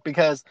 Yeah.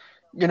 Because,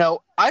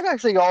 I've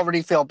actually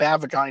already feel bad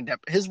for Johnny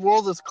Depp. His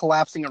world is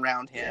collapsing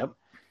around him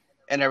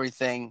and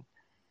everything.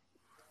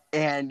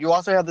 And you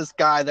also have this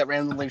guy that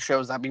randomly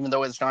shows up, even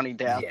though it's Johnny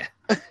Depp. Yeah.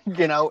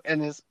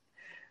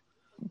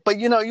 But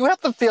you have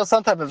to feel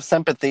some type of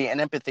sympathy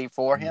and empathy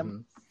for him.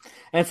 Mm-hmm.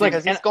 And it's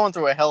because he's going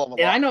through a hell of a lot.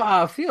 And I know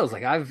how it feels.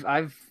 Like I've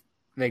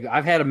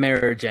had a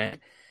marriage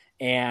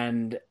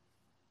and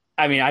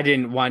I mean, I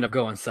didn't wind up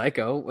going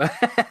psycho,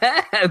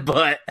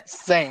 but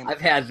same.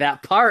 I've had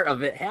that part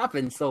of it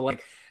happen. So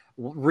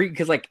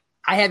because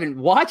I haven't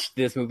watched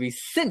this movie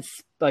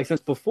since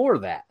before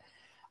that,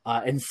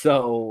 and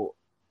so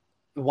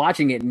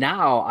watching it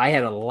now, I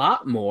had a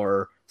lot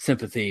more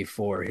sympathy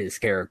for his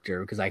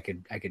character because I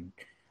could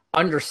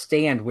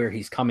understand where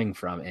he's coming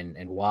from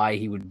and why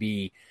he would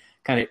be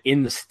kind of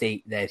in the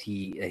state that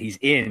he's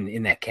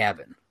in that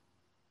cabin.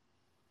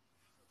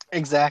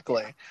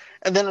 Exactly.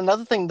 And then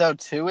another thing, though,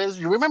 too, is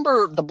you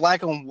remember the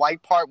black and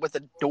white part with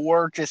the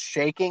door just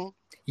shaking?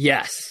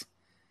 Yes.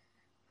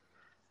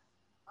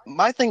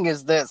 My thing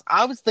is this.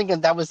 I was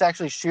thinking that was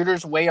actually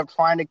Shooter's way of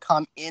trying to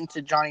come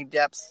into Johnny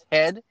Depp's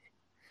head.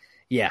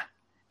 Yeah.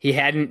 He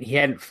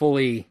hadn't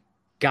fully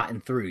gotten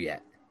through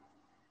yet.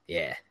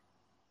 Yeah.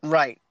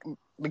 Right.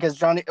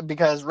 Because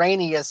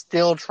Rainey is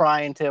still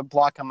trying to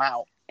block him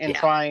out and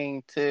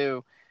trying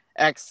to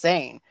act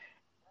sane.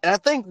 And I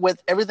think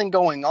with everything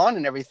going on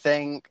and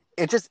everything,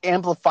 it just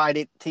amplified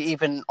it to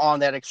even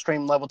on that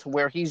extreme level to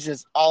where he's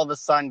just all of a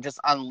sudden just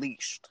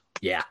unleashed.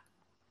 Yeah.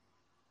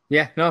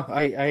 Yeah, no,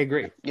 I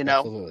agree.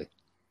 Absolutely.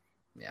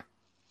 Yeah.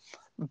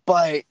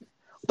 But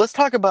let's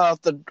talk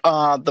about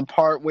the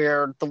part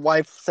where the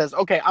wife says,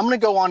 okay, I'm going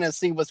to go on and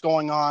see what's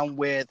going on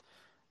with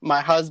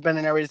my husband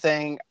and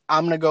everything.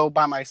 I'm going to go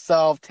by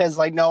myself. Ted's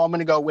like, no, I'm going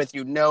to go with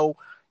you. No,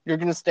 you're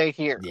going to stay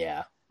here.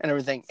 Yeah. And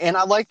everything. And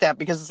I like that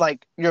because it's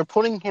like you're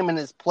putting him in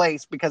his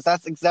place because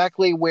that's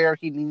exactly where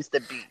he needs to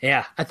be.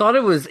 Yeah. I thought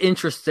it was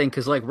interesting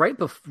because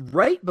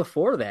right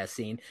before that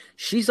scene,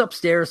 she's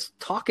upstairs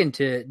talking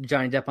to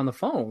Johnny Depp on the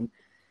phone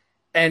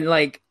and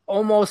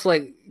almost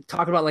like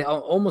talking about like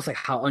almost like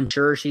how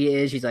unsure she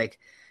is. She's like,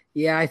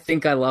 yeah, I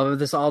think I love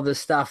this, all this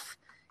stuff,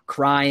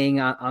 crying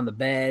on the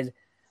bed.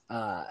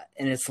 And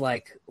it's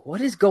like,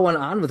 what is going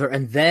on with her?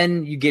 And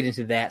then you get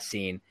into that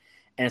scene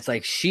and it's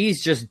like,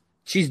 she's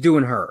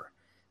doing her.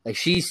 Like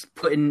she's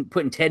putting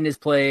Ted in his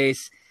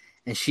place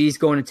and she's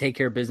going to take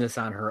care of business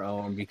on her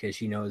own because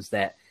she knows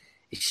that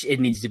it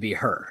needs to be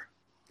her.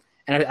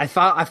 And I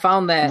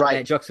found that,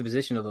 that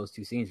juxtaposition of those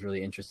two scenes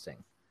really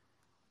interesting.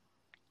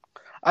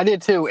 I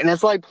did too. And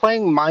it's like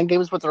playing mind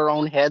games with her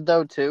own head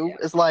though too. Yeah.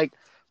 It's like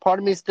part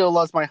of me still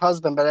loves my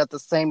husband, but at the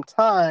same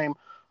time,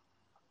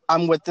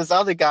 I'm with this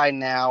other guy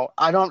now.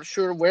 I'm not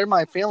sure where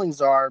my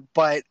feelings are,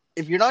 but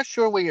if you're not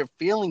sure where your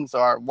feelings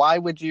are, why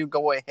would you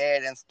go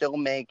ahead and still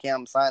make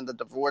him sign the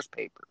divorce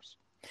papers?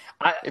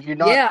 If you're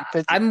not,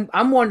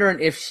 I'm wondering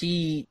if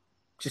she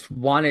just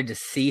wanted to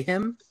see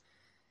him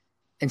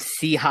and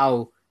see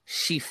how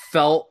she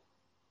felt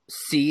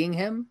seeing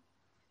him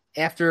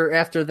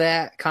after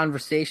that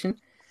conversation.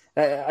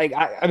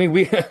 I mean,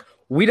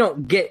 we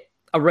don't get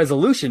a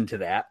resolution to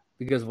that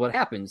because of what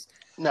happens.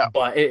 No,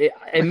 but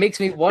it makes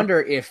me wonder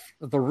if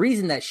the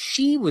reason that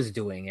she was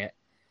doing it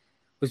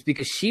was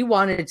because she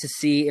wanted to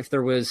see if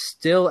there was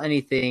still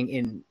anything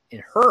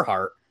in her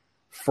heart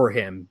for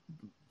him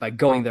by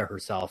going there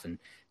herself and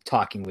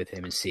talking with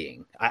him and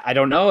seeing. I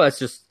don't know.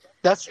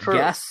 That's true.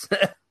 Yes,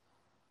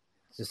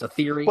 it's just a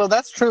theory. Well,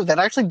 that's true. That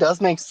actually does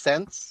make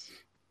sense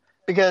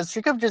because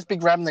she could just be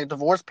grabbing the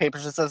divorce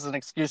papers just as an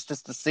excuse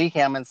just to see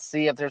him and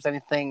see if there's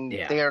anything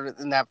there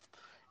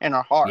in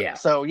her heart. Yeah.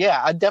 So,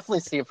 yeah, I definitely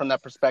see it from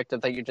that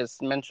perspective that you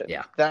just mentioned.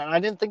 Yeah. I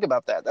didn't think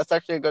about that. That's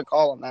actually a good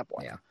call on that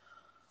point. Yeah.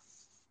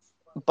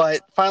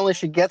 But finally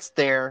she gets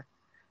there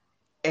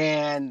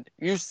and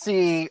you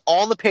see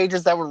all the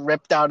pages that were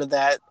ripped out of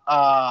that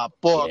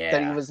book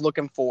that he was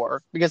looking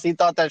for because he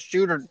thought that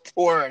shooter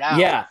tore it out.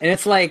 Yeah, and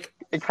it's like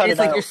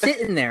you're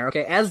sitting there,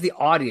 okay, as the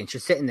audience,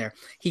 you're sitting there.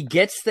 He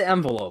gets the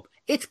envelope.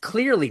 It's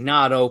clearly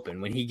not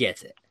open when he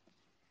gets it.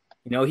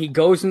 You know, he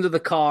goes into the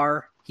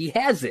car. He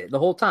has it the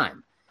whole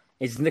time.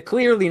 It's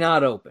clearly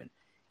not open.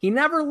 He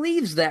never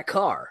leaves that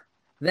car.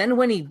 Then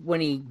when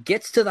he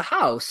gets to the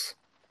house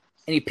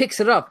and he picks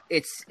it up,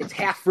 it's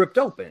half ripped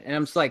open. And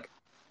I'm just like,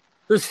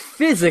 there's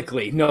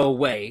physically no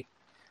way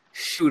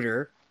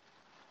shooter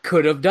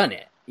could have done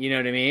it. You know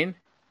what I mean?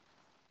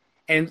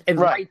 And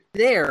right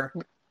there,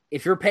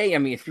 if you've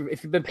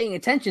been paying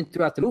attention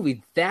throughout the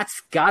movie,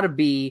 that's got to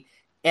be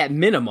at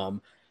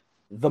minimum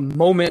the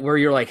moment where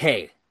you're like,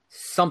 hey,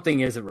 something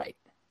isn't right.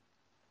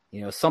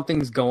 You know,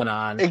 something's going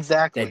on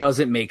exactly that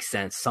doesn't make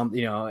sense.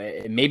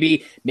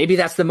 Maybe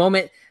that's the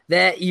moment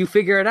that you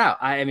figure it out.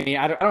 I mean,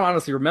 I don't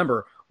honestly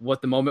remember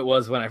what the moment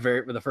was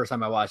the first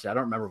time I watched it. I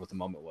don't remember what the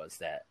moment was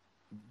that.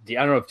 I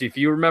don't know if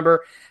you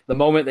remember the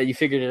moment that you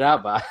figured it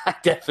out, but I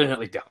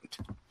definitely don't.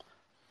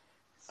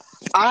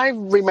 I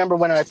remember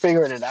when I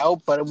figured it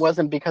out, but it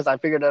wasn't because I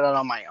figured it out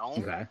on my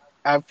own. Okay.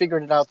 I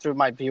figured it out through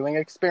my viewing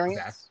experience.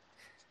 Okay.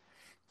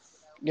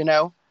 You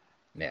know?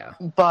 Yeah.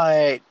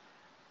 But,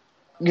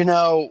 you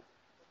know,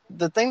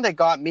 the thing that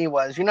got me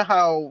was, you know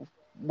how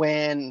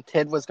when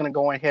Ted was going to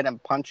go ahead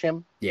and punch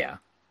him? Yeah.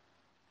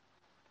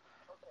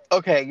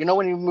 Okay, you know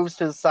when he moves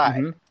to the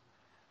side? Mm-hmm.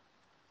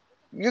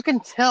 You can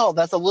tell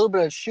that's a little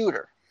bit of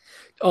shooter.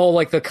 Oh,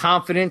 like the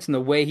confidence and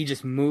the way he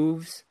just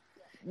moves?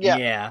 Yeah.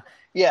 Yeah.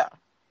 Yeah.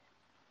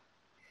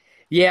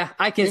 Yeah,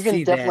 I can see that.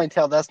 You can definitely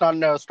tell that's not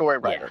no story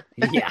writer.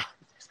 Yeah.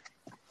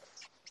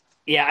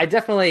 Yeah, I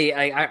definitely,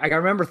 I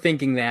remember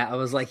thinking that. I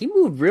was like, he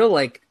moved real,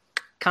 like,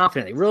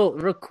 confidently,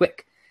 real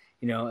quick,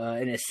 you know,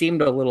 and it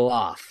seemed a little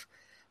off.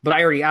 But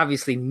I already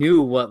obviously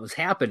knew what was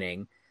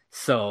happening,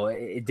 so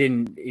it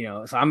didn't, you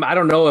know, so I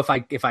don't know if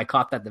I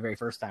caught that the very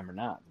first time or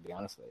not, to be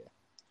honest with you.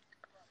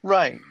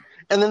 Right.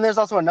 And then there's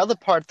also another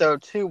part, though,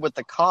 too, with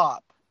the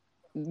cop,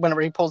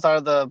 whenever he pulls out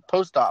of the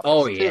post office.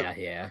 Oh, yeah,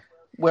 yeah.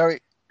 Where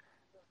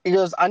he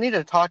goes, I need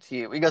to talk to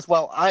you. He goes,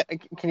 well,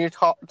 can you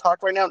talk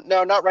right now?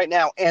 No, not right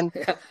now. And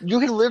you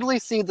can literally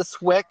see the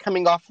sweat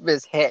coming off of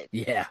his head.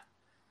 Yeah.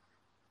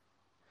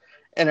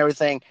 And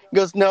everything. He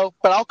goes, no,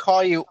 but I'll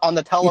call you on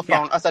the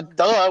telephone. Yeah. I said,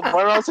 duh,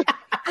 where else?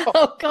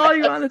 I'll call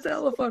you on the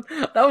telephone.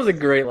 That was a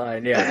great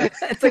line, yeah.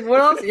 It's like,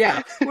 what else?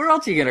 Yeah, where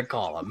else are you going to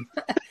call him?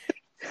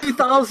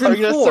 2004. Are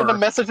you going to send a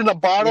message in a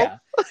bottle? Yeah.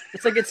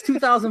 It's like, it's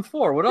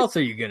 2004. What else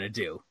are you going to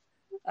do?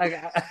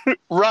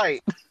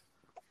 Right.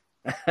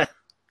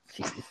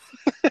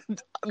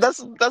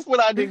 That's what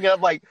I did. I'm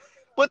like,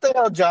 what the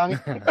hell, John?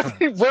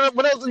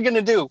 What else are you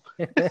gonna do?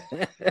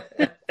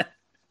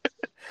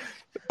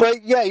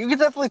 But yeah, you can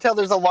definitely tell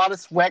there's a lot of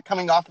sweat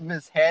coming off of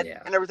his head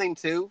and everything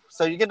too.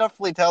 So you can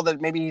definitely tell that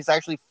maybe he's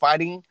actually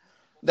fighting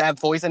that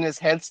voice in his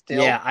head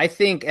still. Yeah, I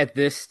think at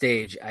this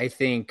stage,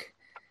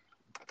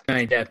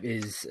 Johnny Depp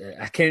is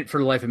I can't for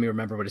the life of me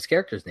remember what his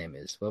character's name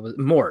is. What was it?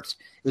 Mort?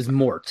 It was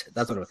Mort.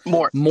 That's what it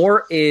was.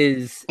 Mort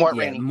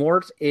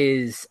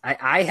is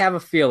I have a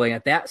feeling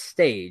at that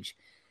stage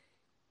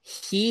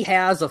he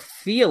has a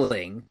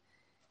feeling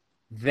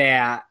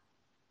that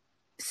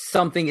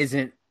something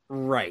isn't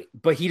right,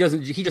 but he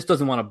just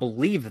doesn't want to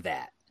believe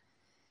that.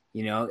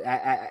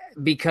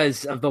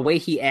 because of the way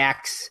he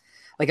acts.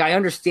 Like, I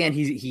understand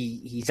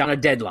he's on a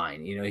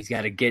deadline. He's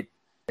got to get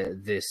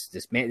this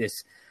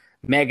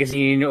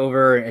magazine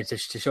over to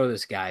show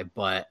this guy.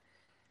 But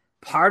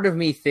part of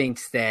me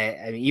thinks that,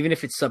 I mean, even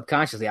if it's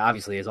subconsciously,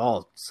 obviously it's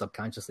all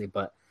subconsciously,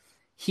 but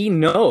he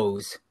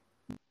knows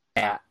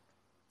that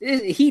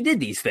he did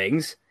these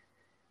things,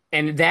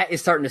 and that is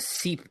starting to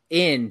seep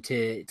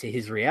into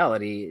his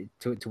reality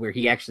to where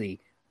he actually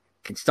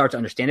can start to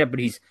understand it, but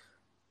he's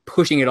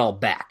pushing it all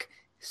back.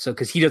 So,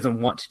 because he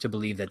doesn't want to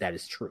believe that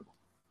is true.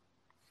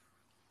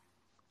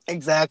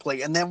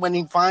 Exactly. And then when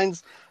he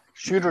finds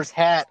Shooter's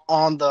hat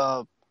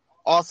also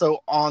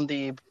on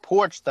the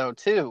porch though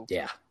too.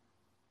 Yeah.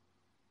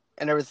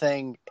 And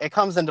everything, it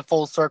comes into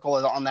full circle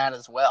on that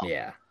as well.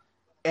 Yeah.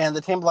 And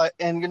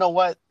and you know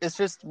what? It's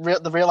just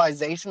the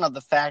realization of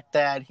the fact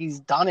that he's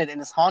done it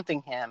and it's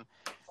haunting him.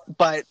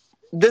 But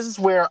this is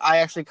where I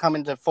actually come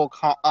into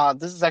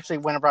this is actually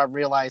whenever I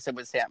realized it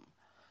was him.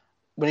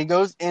 When he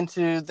goes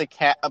into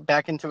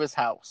back into his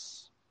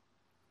house,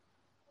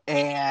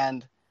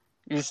 and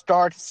you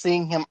start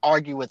seeing him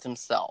argue with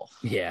himself.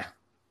 Yeah.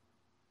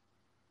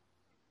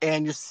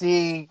 And you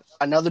see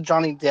another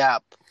Johnny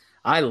Depp.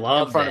 I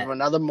love in front of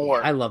another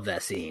Mort. Yeah, I love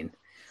that scene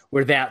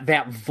where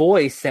that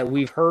voice that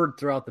we've heard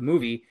throughout the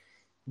movie,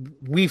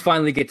 we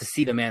finally get to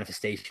see the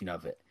manifestation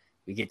of it.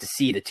 We get to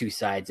see the two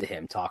sides of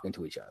him talking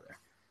to each other.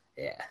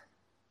 Yeah.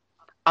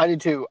 I do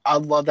too. I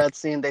love that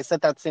scene. They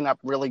set that scene up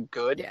really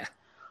good. Yeah.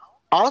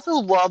 I also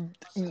love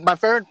my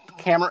favorite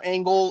camera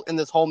angle in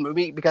this whole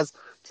movie, because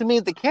to me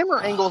the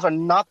camera angles are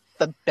not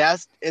the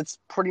best. It's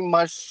pretty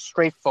much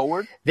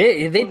straightforward.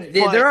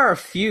 There are a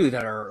few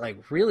that are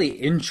like really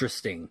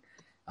interesting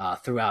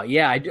throughout.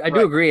 Yeah, I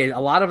do agree. A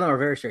lot of them are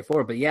very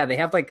straightforward, but yeah, they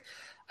have like,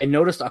 I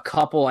noticed a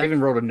couple. I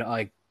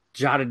even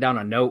jotted down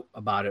a note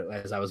about it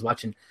as I was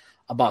watching,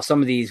 about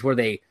some of these where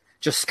they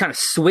just kind of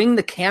swing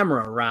the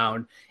camera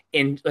around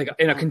in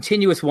a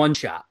continuous one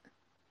shot.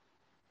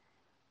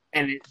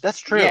 And that's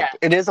true. Yeah.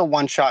 It is a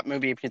one-shot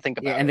movie if you think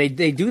about it. And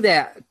they do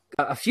that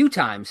a few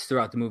times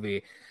throughout the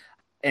movie,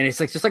 and it's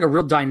like just like a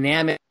real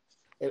dynamic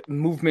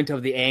movement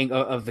of the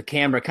angle of the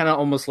camera, kind of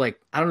almost like,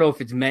 I don't know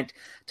if it's meant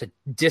to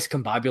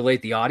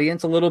discombobulate the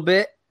audience a little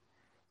bit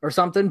or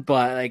something,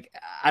 but like,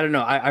 I don't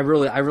know. I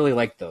really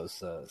like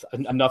those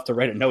enough to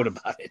write a note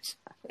about it.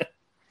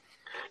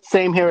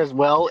 Same here as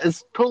well.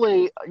 It's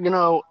totally,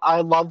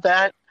 I love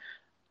that.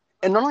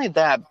 And not only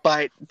that,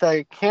 but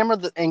the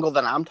angle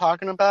that I'm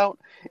talking about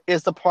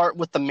is the part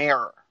with the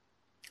mirror.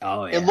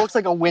 Oh, yeah. It looks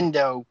like a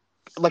window,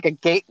 like a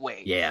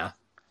gateway. Yeah.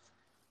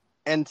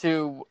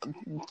 Into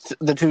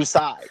the two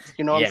sides.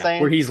 You know what I'm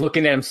saying? Where he's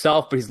looking at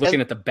himself, but he's looking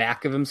at the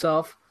back of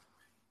himself.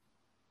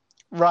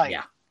 Right.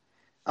 Yeah.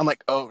 I'm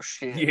like, oh,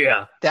 shit.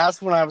 Yeah.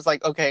 That's when I was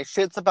like, okay,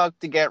 shit's about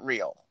to get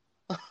real.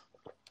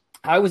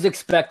 I was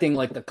expecting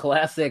like the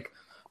classic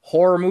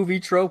horror movie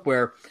trope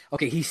where,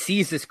 okay, he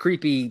sees this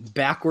creepy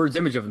backwards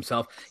image of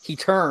himself, he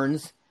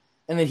turns,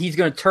 and then he's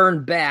going to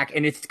turn back,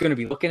 and it's going to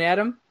be looking at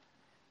him,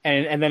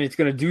 and then it's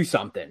going to do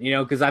something,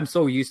 because I'm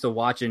so used to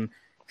watching,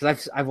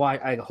 because I've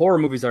watched horror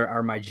movies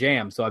are my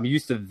jam, so I'm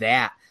used to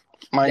that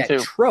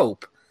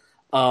trope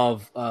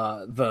of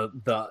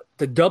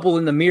the double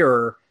in the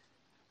mirror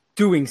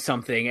doing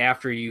something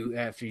after you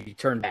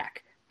turn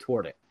back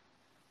toward it.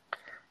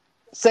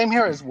 Same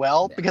here as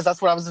well, because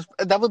that's what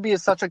that would be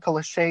such a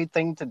cliche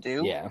thing to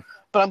do. Yeah.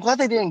 But I'm glad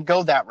they didn't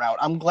go that route.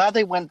 I'm glad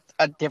they went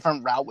a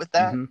different route with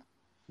that. Mm-hmm.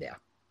 Yeah.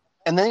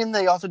 And then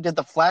they also did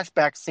the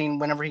flashback scene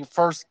whenever he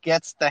first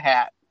gets the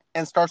hat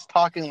and starts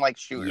talking like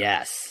Shooter.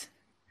 Yes.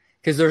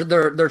 Because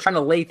they're trying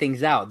to lay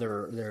things out.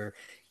 They're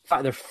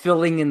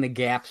filling in the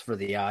gaps for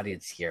the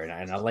audience here,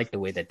 and I like the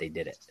way that they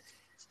did it.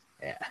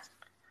 Yeah.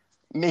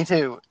 Me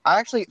too. I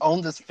actually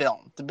own this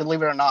film,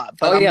 believe it or not.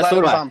 But I'm glad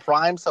it was on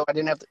Prime, so I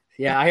didn't have to.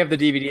 Yeah, I have the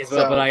DVD as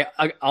well, but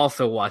I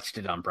also watched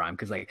it on Prime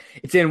because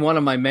it's in one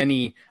of my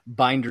many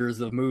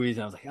binders of movies,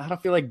 and I was like, I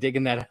don't feel like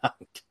digging that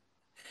out.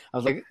 I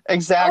was like,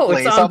 exactly. Oh,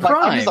 it's on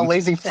Prime. I'm just a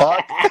lazy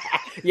fuck.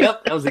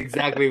 Yep, that was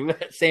exactly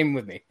same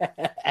with me.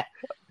 I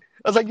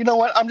was like, you know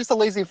what? I'm just a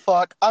lazy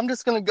fuck. I'm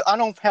just gonna go. I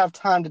don't have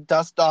time to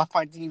dust off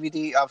my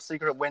DVD of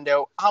Secret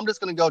Window. I'm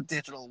just gonna go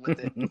digital with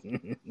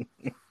it.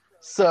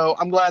 So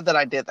I'm glad that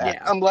I did that.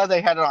 Yeah. I'm glad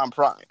they had it on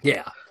Prime.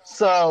 Yeah.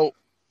 So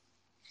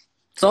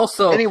it's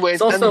also on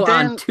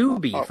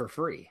Tubi for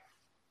free,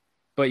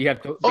 but you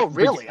have to. Oh,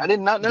 really? I did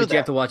not know that. You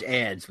have to watch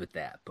ads with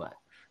that, but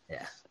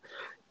yeah.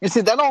 You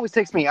see, that always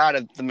takes me out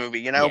of the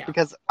movie,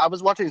 because I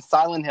was watching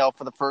Silent Hill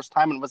for the first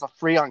time and it was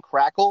free on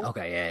Crackle.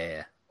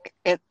 Okay,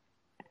 yeah.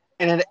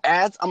 And it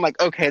adds, I'm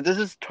like, okay, this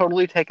is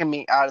totally taking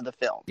me out of the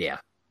film. Yeah.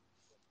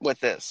 With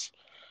this.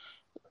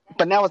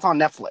 But now it's on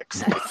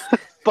Netflix.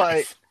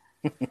 Nice.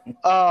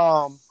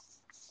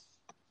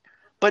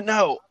 But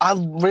no, I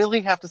really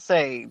have to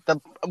say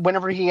that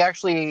whenever he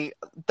actually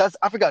does,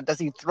 I forgot, does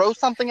he throw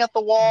something at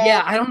the wall?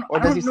 Yeah, I don't know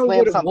what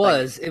it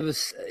was. It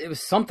was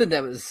something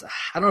that was,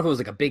 I don't know if it was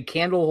like a big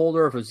candle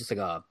holder, or if it was just like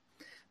a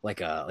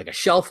like a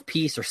shelf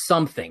piece or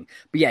something.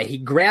 But yeah, he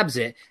grabs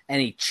it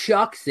and he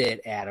chucks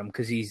it at him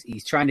because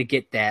he's trying to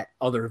get that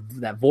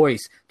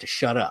voice to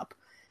shut up.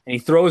 And he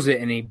throws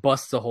it and he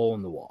busts a hole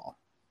in the wall.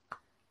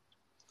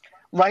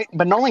 Right,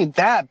 but not only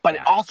that, but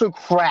it also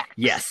cracks.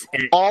 Yes,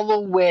 and all the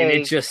way. And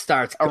it just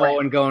starts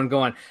going.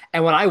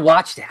 And when I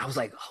watched it, I was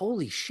like,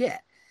 holy shit.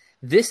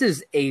 This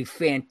is a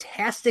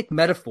fantastic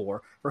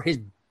metaphor for his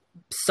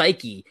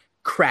psyche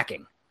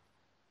cracking.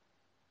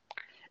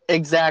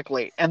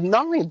 Exactly. And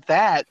not only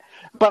that,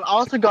 but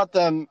also got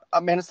the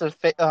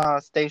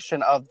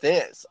manifestation of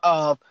this,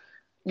 of,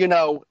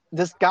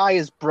 this guy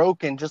is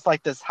broken just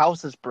like this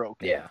house is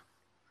broken. Yeah.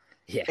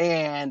 Yeah.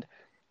 And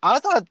I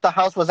thought the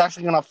house was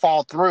actually going to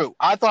fall through.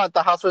 I thought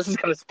the house was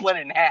just going to split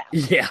in half.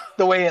 Yeah.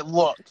 The way it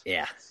looked.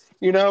 Yeah.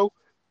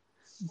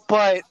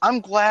 But I'm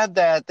glad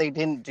that they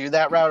didn't do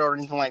that route or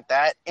anything like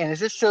that. And it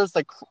just shows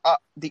the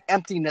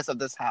emptiness of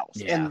this house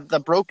and the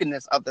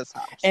brokenness of this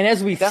house. And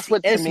that's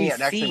what to me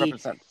it actually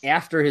represents.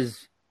 After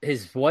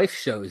his wife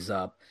shows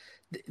up,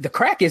 the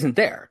crack isn't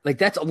there. Like,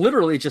 that's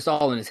literally just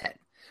all in his head.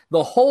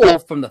 The hole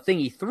from the thing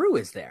he threw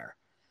is there,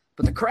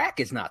 but the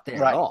crack is not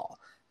there at all.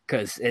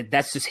 Because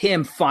that's just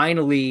him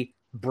finally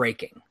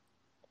breaking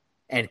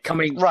and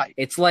coming. Right.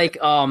 It's like,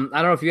 I don't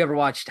know if you ever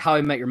watched How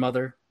I Met Your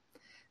Mother.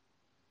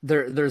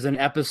 There's an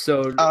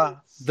episode.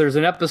 There's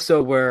an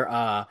episode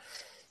where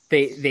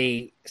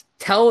they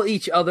tell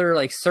each other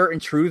like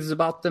certain truths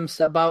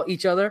about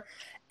each other,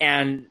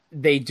 and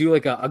they do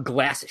like a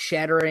glass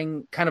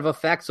shattering kind of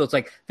effect. So it's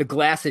like the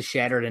glass is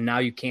shattered, and now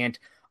you can't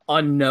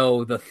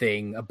unknow the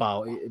thing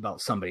about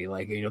somebody.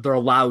 Like, they're a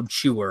loud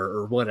chewer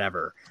or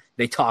whatever.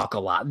 They talk a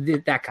lot,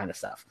 that kind of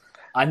stuff.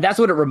 And that's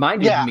what it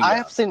reminded me of. Yeah, I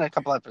have seen a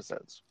couple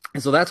episodes.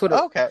 And so that's what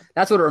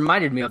it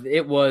reminded me of.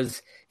 It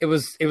was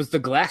the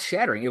glass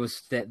shattering. It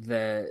was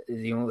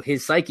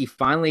his psyche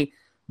finally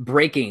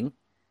breaking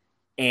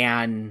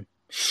and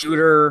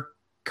Shooter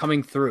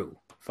coming through.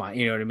 Fine,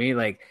 you know what I mean?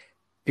 Like,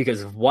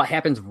 because of what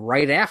happens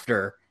right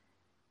after,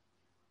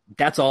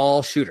 that's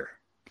all Shooter.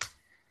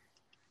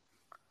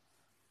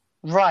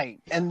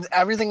 Right. And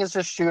everything is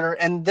just Shooter.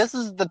 And this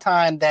is the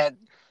time that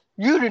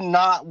you do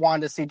not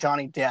want to see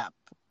Johnny Depp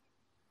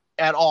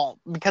at all,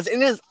 because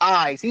in his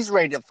eyes, he's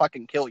ready to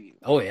fucking kill you.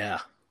 Oh, yeah.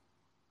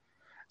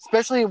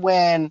 Especially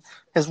when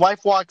his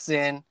wife walks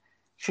in.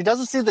 She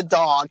doesn't see the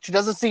dog. She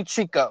doesn't see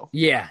Chico.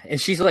 Yeah, and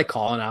she's like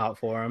calling out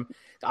for him.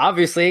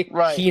 Obviously,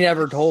 he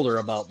never told her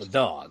about the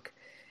dog.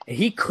 And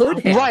he could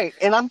have. Right,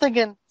 and I'm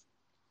thinking...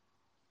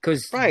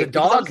 Because the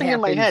dog happens...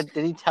 in my head,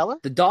 did he tell her?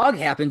 The dog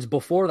happens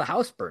before the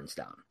house burns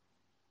down.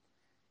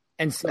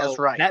 And so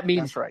that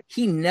means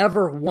he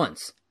never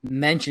once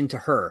mentioned to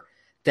her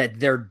that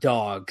their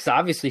dog, because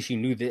obviously she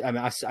knew that. I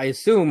mean, I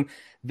assume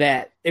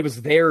that it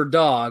was their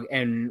dog,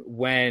 and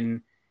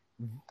when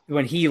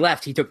he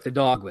left, he took the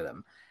dog with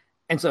him,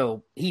 and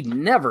so he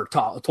never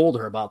told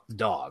her about the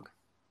dog.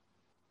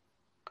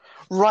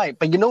 Right,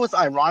 but you know what's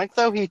ironic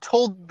though? He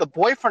told the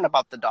boyfriend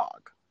about the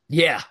dog.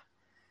 Yeah,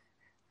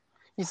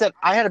 he said,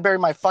 "I had to bury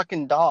my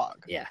fucking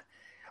dog." Yeah,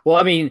 well,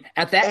 I mean,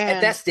 at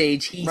that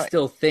stage, he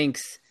still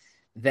thinks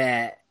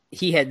that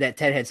Ted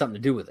had something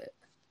to do with it.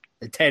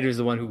 Ted was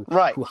the one who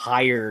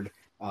hired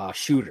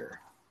Shooter.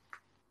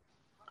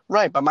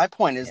 Right, but my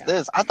point is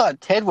this: I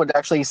thought Ted would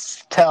actually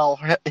tell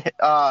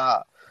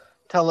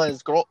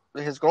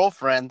his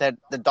girlfriend that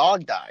the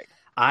dog died.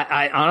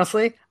 I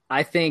honestly,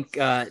 I think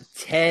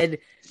Ted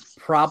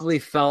probably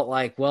felt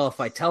like, well, if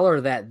I tell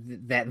her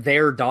that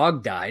their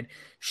dog died,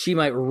 she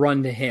might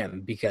run to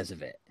him because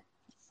of it.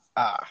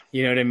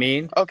 You know what I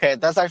mean? Okay,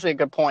 that's actually a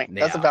good point.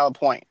 That's a valid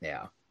point.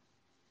 Yeah.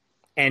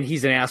 And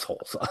he's an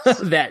asshole. So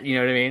that, you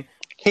know what I mean?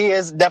 He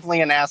is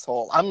definitely an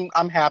asshole.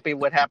 I'm happy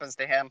what happens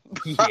to him.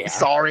 Yeah. I'm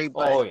sorry,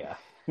 but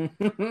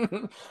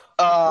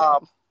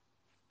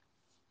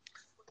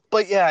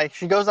but yeah,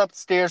 she goes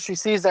upstairs. She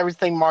sees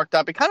everything marked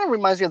up. It kind of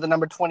reminds me of the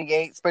number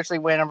 28, especially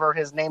whenever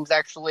his name's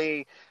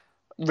actually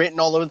written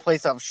all over the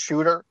place of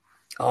Shooter.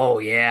 Oh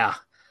yeah,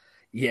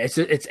 yeah.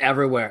 It's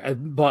everywhere.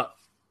 But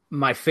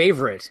my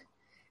favorite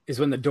is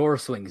when the door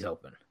swings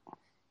open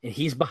and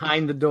he's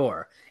behind the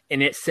door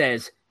and it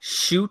says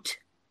 "Shoot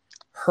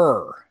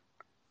her."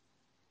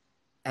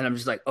 And I'm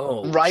just like,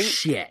 oh,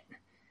 shit.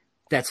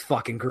 That's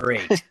fucking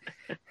great.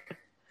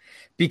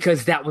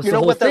 Because that was the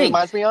whole thing.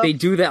 They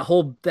do that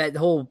whole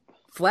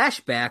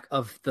flashback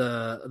of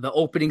the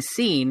opening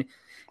scene,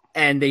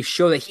 and they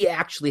show that he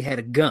actually had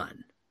a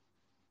gun.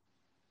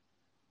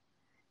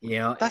 You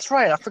know? That's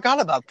right. I forgot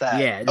about that.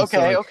 Yeah.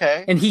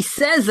 Okay. And he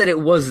says that it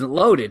wasn't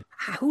loaded.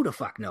 Who the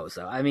fuck knows,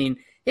 though? I mean,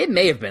 it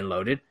may have been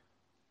loaded.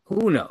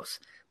 Who knows?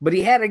 But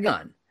he had a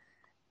gun.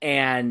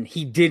 And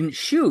he didn't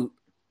shoot,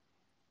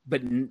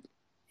 but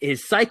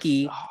his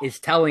psyche is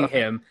telling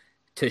him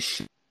to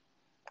shoot.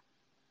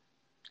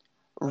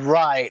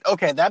 Right.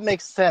 Okay, that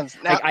makes sense.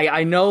 Now,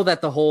 I know that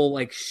the whole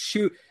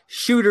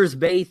Shooter's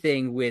Bay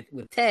thing with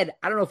Ted,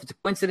 I don't know if it's a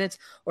coincidence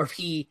or if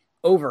he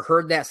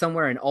overheard that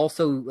somewhere and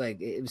also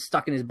it was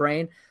stuck in his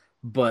brain.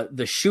 But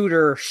the shoot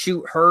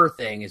her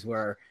thing is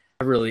where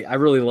I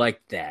really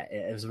liked that.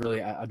 It was really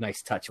a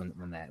nice touch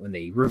when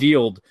they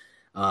revealed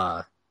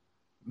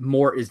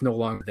Mort is no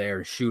longer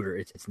there. Shooter,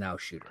 it's now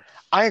Shooter.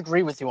 I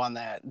agree with you on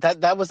that.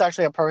 That was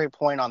actually a perfect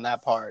point on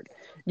that part.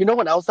 You know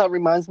what else that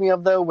reminds me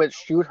of though, with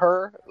Shoot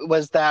Her,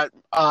 was that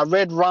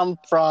red rum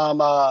from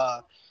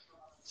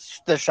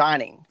The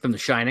Shining. From The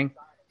Shining,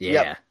 yeah,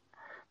 Yep.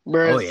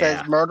 Where it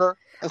says murder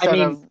instead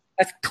of.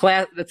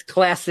 That's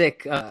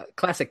classic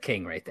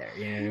King right there.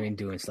 You know what I mean?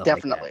 Doing stuff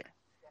Definitely. like that.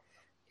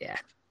 Yeah.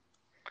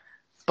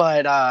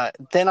 But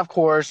then, of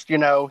course, you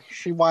know,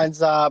 she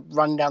winds up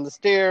running down the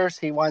stairs.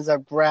 He winds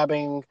up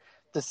grabbing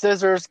the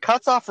scissors,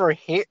 cuts off her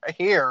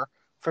hair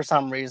for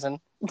some reason.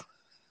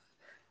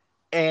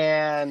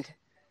 And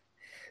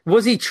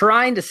was he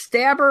trying to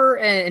stab her?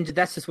 And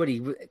that's just what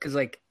because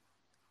like,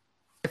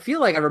 I feel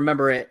like I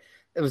remember it.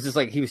 It was just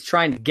like he was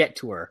trying to get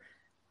to her.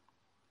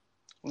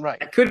 Right.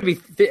 I could be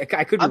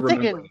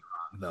remembering thinking,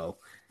 though.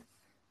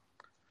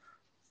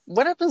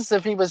 What happens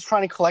if he was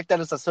trying to collect that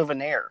as a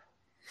souvenir?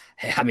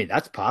 I mean,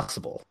 that's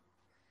possible.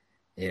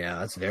 Yeah,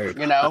 that's very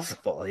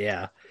possible.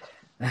 Yeah.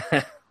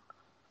 I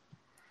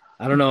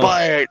don't know.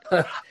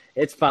 But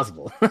it's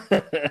possible.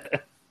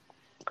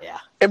 Yeah.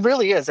 It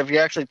really is if you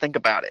actually think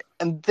about it.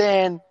 And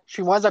then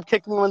she winds up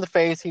kicking him in the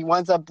face.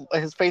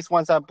 His face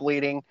winds up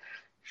bleeding.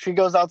 She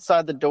goes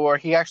outside the door.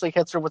 He actually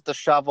hits her with the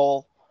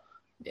shovel.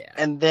 Yeah.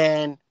 And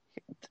then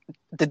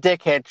the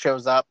dickhead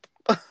shows up.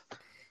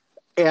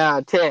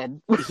 Yeah,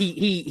 Ted.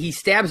 He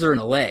stabs her in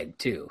the leg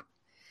too.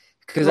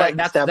 Because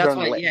that's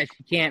why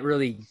she can't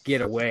really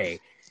get away.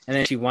 And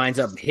then she winds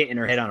up hitting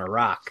her head on a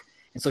rock.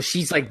 And so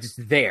she's like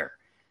just there.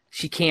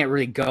 She can't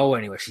really go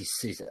anywhere.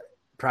 She's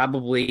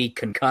probably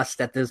concussed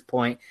at this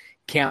point.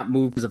 Can't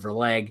move because of her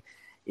leg.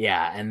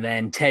 Yeah, and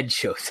then Ted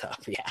shows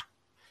up. Yeah.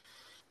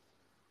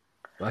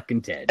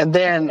 Fucking Ted. And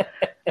then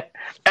and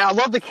I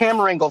love the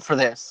camera angle for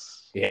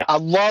this. Yeah. I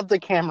love the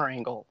camera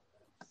angle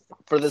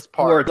for this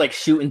part. Where it's like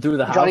shooting through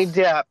the house. Johnny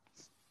Depp.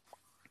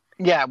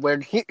 Yeah,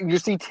 where you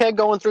see Ted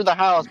going through the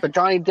house, but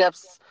Johnny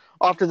Depp's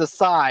off to the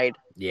side.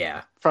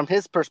 Yeah. From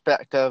his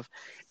perspective.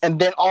 And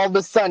then all of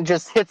a sudden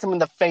just hits him in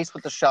the face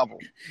with the shovel.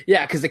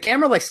 Yeah, because the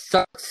camera like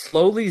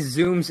slowly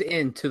zooms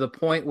in to the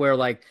point where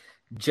like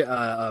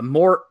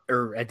Mort,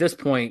 or at this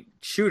point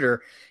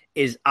Shooter,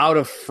 is out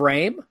of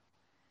frame,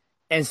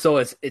 and so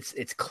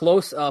it's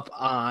close up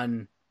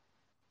on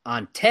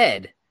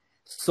Ted,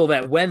 so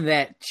that when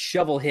that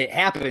shovel hit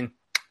happened,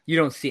 you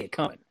don't see it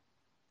coming.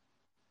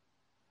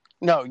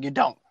 No, you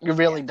don't. You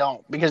really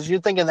don't, because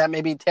you're thinking that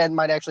maybe Ted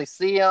might actually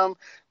see him.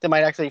 They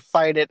might actually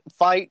fight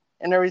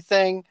and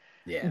everything.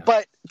 Yeah.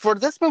 But for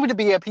this movie to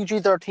be a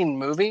PG-13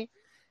 movie,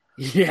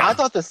 yeah, I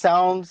thought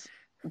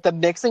the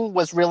mixing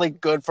was really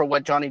good for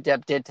what Johnny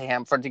Depp did to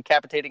him for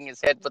decapitating his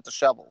head with the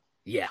shovel.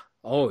 Yeah.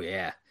 Oh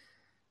yeah.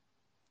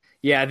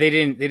 Yeah, they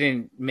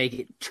didn't make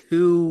it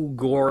too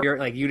gory.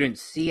 Like you didn't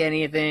see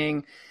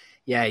anything.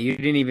 Yeah, you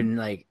didn't even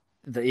like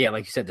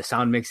like you said, the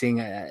sound mixing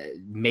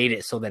made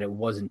it so that it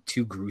wasn't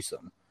too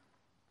gruesome.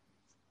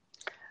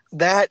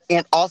 That,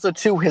 and also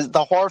too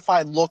the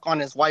horrified look on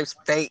his wife's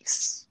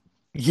face.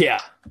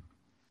 Yeah.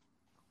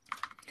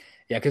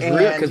 Yeah,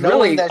 because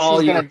really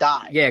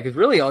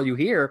all you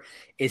hear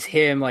is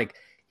him like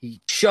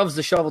he shoves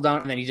the shovel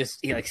down and then he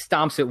like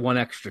stomps it one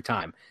extra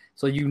time.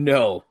 So you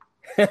know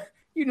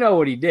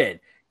what he did,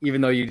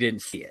 even though you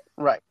didn't see it.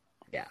 Right.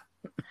 Yeah.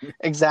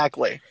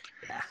 Exactly.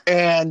 Yeah.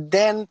 And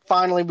then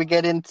finally we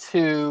get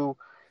into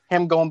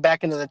him going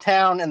back into the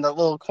town and the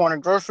little corner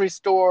grocery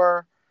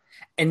store.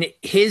 And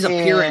his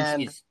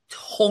appearance is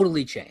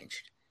totally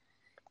changed.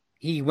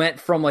 He went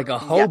from like a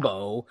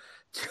hobo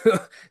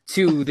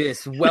to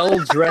this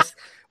well-dressed,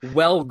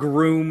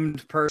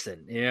 well-groomed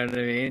person. You know what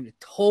I mean?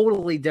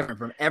 Totally different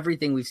from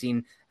everything we've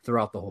seen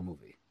throughout the whole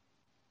movie.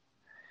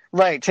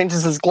 Right.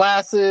 Changes his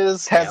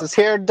glasses, has his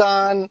hair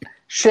done,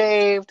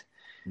 shaved.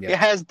 Yep. He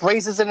has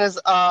braces in his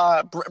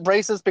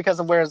braces because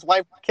of where his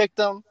wife kicked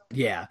him.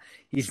 Yeah.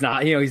 He's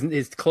not,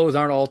 his clothes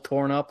aren't all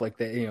torn up like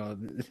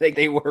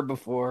they were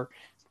before.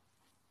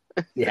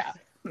 Yeah.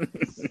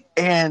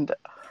 And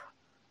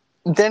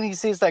then he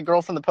sees that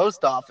girl from the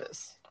post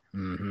office.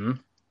 Mm-hmm.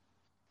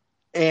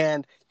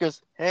 And he goes,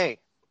 "Hey,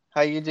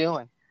 how you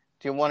doing?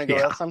 Do you want to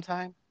go out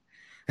sometime?"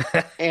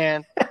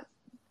 And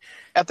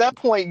at that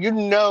point, you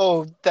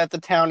know that the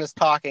town is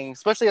talking,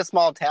 especially a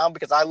small town,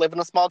 because I live in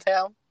a small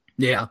town.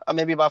 Yeah.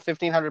 Maybe about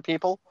 1,500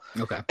 people.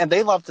 Okay. And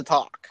they love to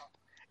talk.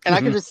 And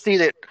I could just see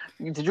that.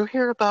 Did you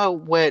hear about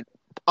what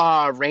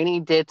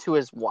Rainey did to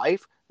his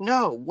wife?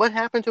 No. What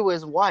happened to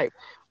his wife?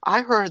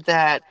 I heard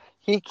that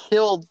he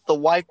killed the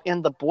wife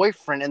and the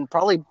boyfriend and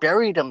probably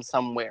buried him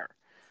somewhere.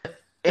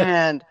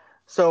 And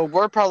so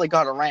word probably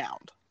got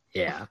around.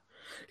 Yeah.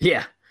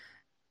 Yeah.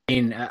 I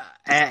mean,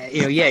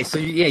 So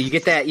you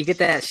get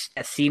that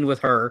scene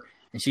with her,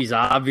 and she's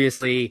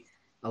obviously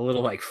a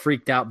little like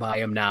freaked out by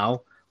him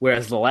now.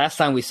 Whereas the last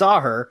time we saw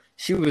her,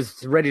 she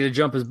was ready to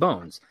jump his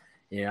bones,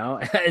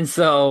 And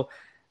so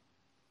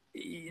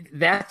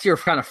that's your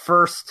kind of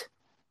first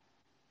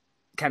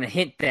kind of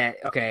hint that,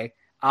 okay,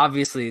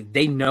 obviously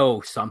they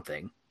know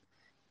something,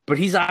 but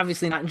he's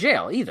obviously not in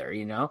jail either,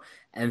 you know.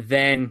 And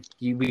then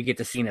we get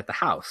the scene at the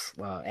house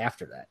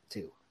after that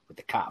too with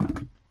the cop.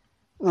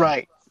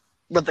 Right,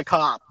 with the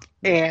cop,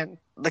 and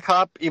the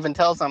cop even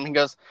tells him, he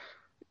goes,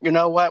 "You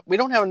know what? We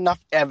don't have enough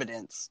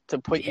evidence to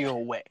put you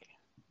away,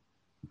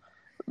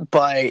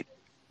 but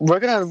we're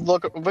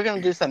gonna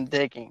do some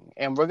digging,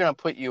 and we're gonna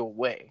put you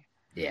away."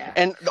 Yeah,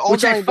 and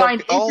which I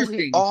find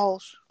interesting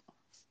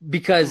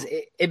because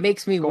it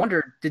makes me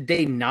wonder: did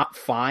they not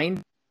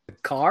find the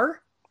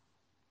car?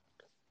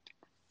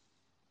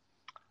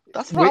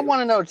 That's what I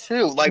want to know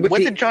too. Like,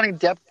 what did Johnny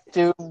Depp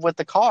do with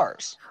the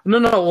cars? No.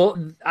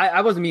 Well,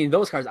 I wasn't meaning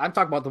those cars. I'm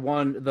talking about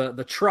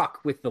the truck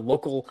with the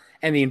local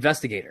and the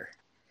investigator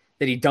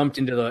that he dumped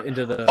into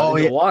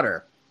the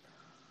water.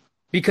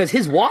 Because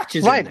his watch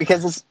is right.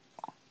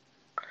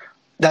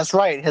 That's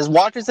right. His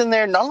watch is in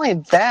there. Not only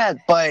that,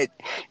 but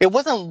it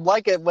wasn't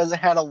like it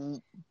had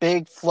a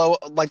big flow,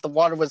 like the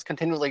water was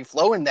continually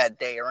flowing that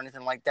day or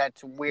anything like that,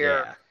 to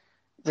where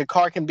the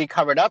car can be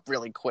covered up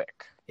really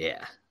quick.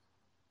 Yeah.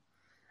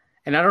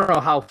 And I don't know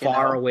how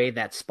far away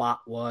that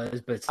spot was,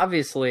 but it's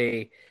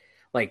obviously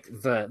like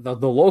the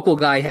local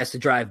guy has to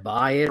drive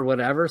by it or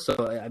whatever.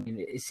 So, I mean,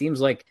 it seems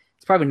like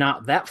it's probably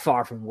not that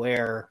far from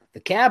where the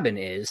cabin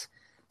is.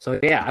 So,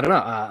 yeah, I don't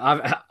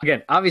know.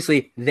 Again,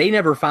 obviously, they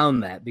never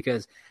found that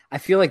because I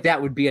feel like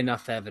that would be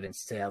enough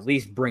evidence to at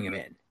least bring him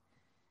in.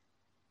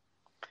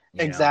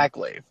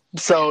 Exactly.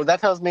 So that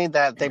tells me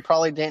that they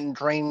probably didn't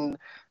drain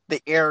the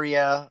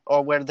area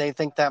or where they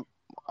think that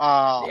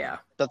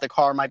that the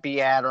car might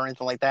be at or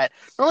anything like that.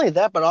 Not only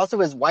that, but also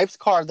his wife's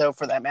car, though,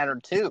 for that matter,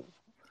 too.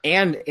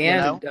 And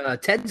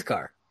Ted's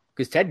car,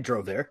 because Ted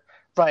drove there.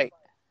 Right.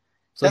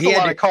 So that's a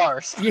lot of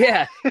cars.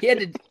 Yeah. He had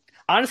to.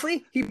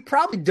 Honestly, he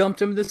probably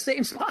dumped him in the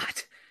same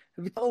spot.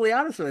 To be totally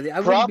honest with you,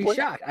 I wouldn't be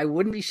shocked. I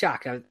wouldn't be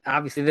shocked.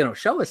 Obviously, they don't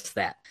show us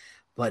that,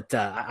 but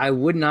I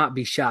would not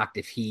be shocked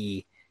if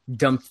he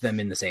dumped them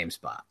in the same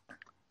spot.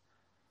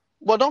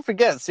 Well, don't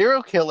forget,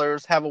 serial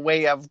killers have a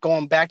way of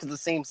going back to the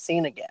same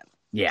scene again.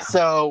 Yeah.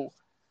 So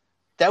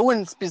that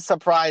wouldn't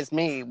surprise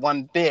me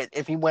one bit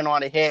if he went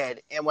on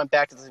ahead and went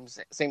back to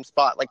the same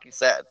spot, like you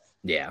said.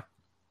 Yeah.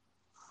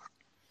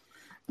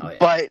 Oh, yeah.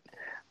 But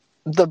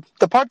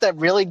the part that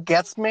really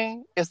gets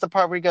me is the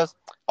part where he goes,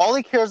 all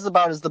he cares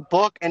about is the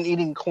book and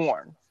eating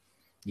corn.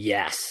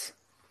 Yes.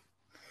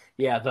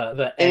 Yeah,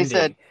 the ending. He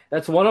said,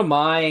 that's one of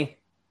my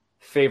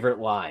favorite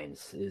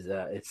lines. Is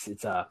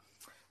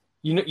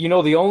you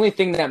know the only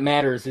thing that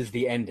matters is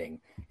the ending.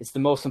 It's the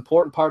most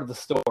important part of the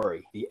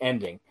story, the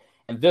ending.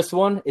 And this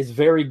one is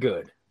very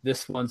good.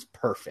 This one's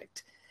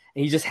perfect.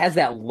 And he just has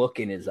that look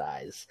in his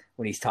eyes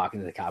when he's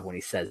talking to the cop when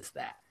he says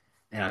that.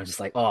 And I'm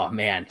just like, oh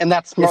man. And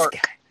that's smart.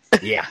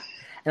 Yeah.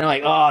 And I'm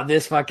like, oh,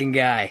 this fucking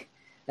guy.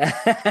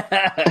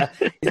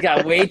 He's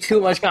got way too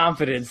much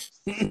confidence.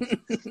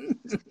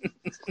 It's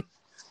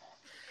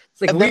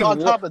like, we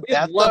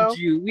have loved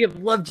you. We have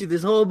loved you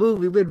this whole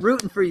movie. We've been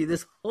rooting for you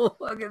this whole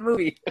fucking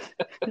movie.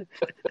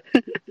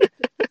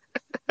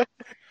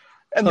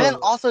 And then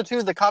also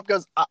too, the cop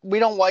goes, "We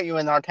don't want you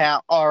in our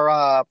town, or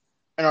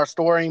in our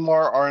store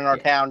anymore, or in our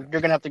town.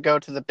 You're gonna have to go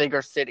to the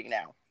bigger city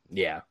now."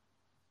 Yeah,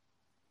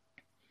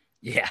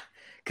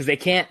 because they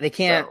can't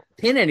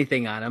pin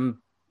anything on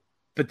him,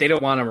 but they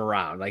don't want him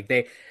around. Like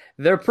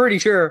they're pretty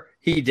sure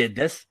he did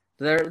this.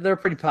 They're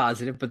pretty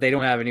positive, but they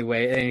don't have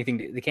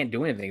anything. They can't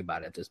do anything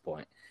about it at this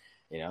point,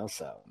 you know.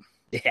 So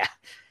yeah,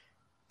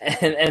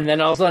 and then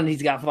all of a sudden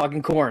he's got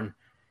fucking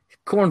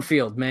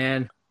cornfield,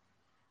 man.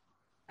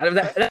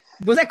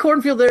 Was that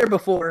cornfield there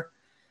before?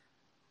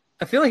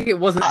 I feel like it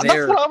wasn't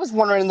there. That's what I was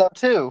wondering though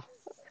too.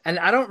 And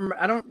I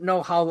don't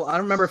know how. I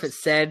don't remember if it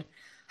said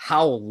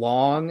how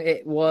long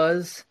it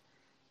was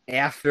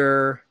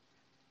after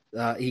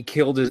he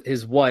killed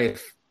his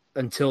wife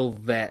until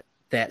that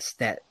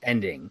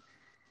ending.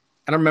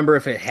 I don't remember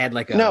if it had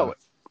like a... No.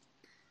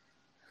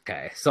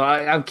 Okay, so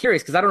I'm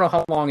curious because I don't know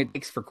how long it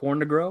takes for corn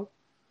to grow.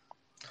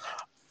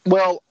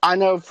 Well, I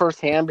know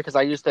firsthand because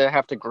I used to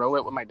have to grow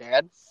it with my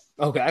dad.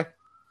 Okay.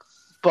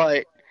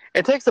 But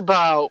it takes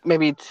about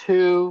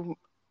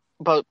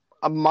about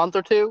a month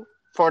or two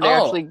for it to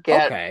actually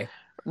get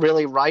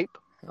really ripe.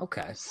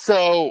 Okay.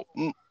 So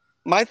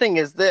my thing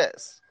is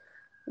this.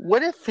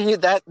 What if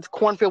that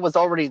cornfield was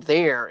already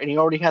there and he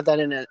already had that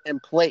in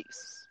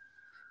place?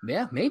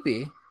 Yeah,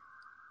 maybe.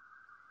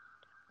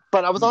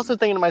 But I was also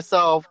thinking to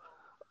myself,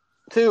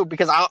 too,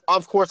 because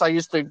of course I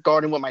used to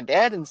garden with my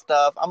dad and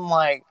stuff. I'm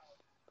like,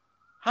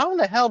 how in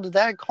the hell did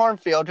that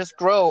cornfield just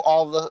grow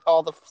all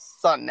the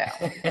sun now?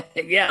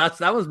 Yeah,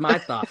 that was my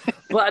thought.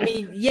 But I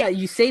mean, yeah,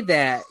 you say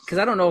that because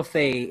I don't know if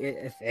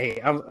I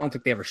don't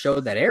think they ever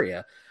showed that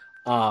area.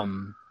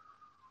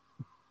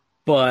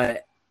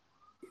 But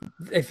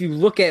if you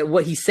look at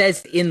what he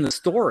says in the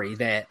story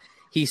that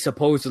he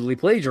supposedly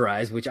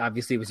plagiarized, which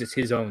obviously was just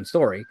his own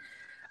story,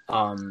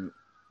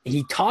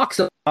 he talks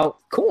about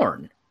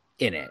corn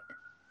in it.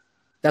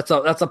 That's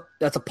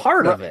a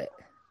part of it.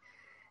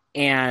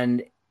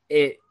 And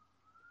it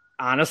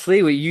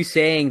honestly, with you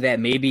saying that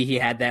maybe he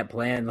had that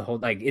plan the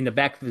whole in the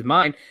back of his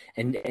mind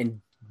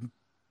and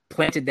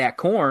planted that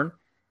corn,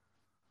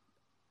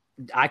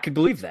 I could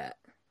believe that.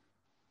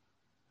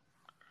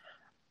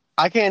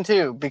 I can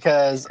too,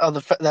 because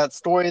of that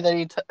story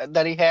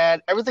that he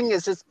had. Everything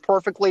is just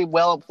perfectly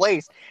well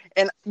placed.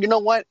 And you know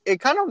what?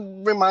 It kind of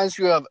reminds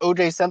you of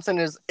O.J. Simpson.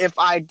 Is If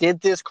I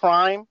Did This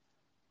Crime,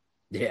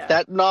 Yeah.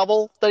 that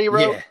novel that he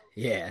wrote,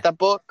 Yeah. that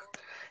book.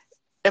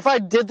 If I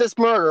did this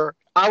murder,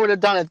 I would have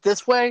done it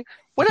this way.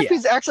 What if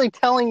he's actually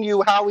telling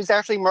you how he's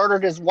actually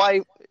murdered his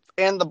wife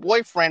and the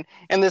boyfriend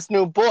in this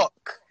new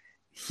book?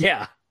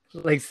 Yeah.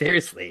 Like,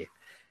 seriously.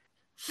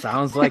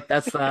 Sounds like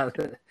that's not...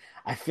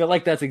 I feel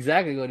like that's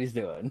exactly what he's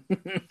doing.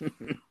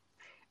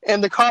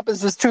 And the cop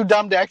is just too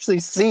dumb to actually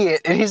see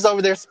it, and he's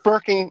over there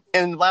smirking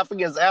and laughing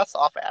his ass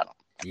off at him.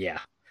 Yeah.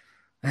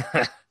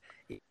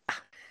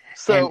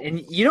 So,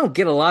 and you don't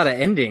get a lot of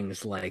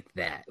endings like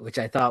that, which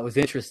I thought was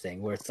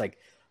interesting, where it's like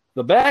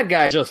the bad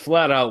guy just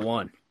flat out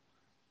won,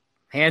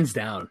 hands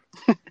down.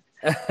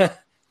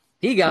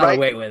 He got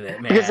away with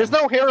it, man. Because there's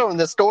no hero in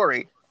this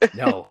story.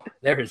 No,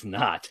 there is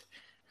not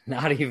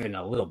even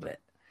a little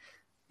bit.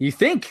 You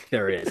think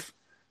there is,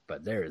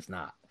 but there is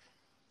not.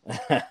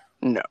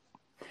 No.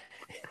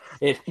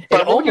 It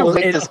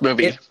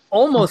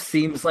almost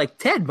seems like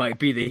Ted might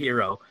be the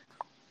hero,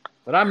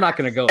 but I'm not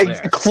going to go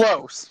there.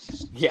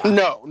 Close. Yeah.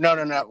 No,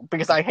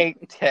 because I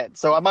hate Ted.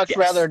 So I'd much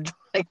rather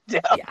Johnny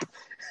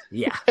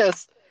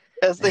Depp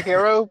as the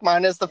hero,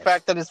 minus the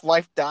fact that his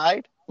wife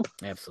died.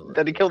 Absolutely.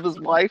 That he killed his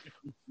wife.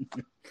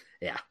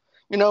 Yeah.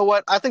 You know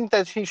what? I think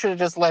that he should have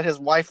just let his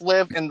wife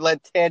live and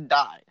let Ted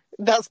die.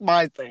 That's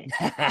my thing.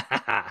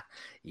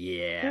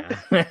 Yeah.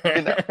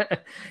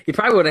 He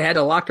probably would have had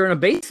to lock her in a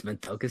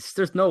basement, though, because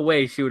there's no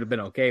way she would have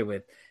been okay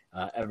with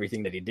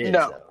everything that he did.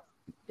 No. So,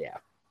 yeah.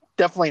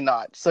 Definitely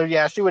not. So,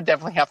 yeah, she would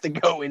definitely have to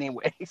go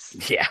anyways.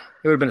 Yeah.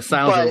 It would have been a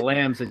Silence of the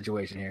Lambs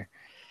situation here.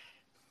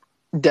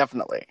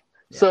 Definitely.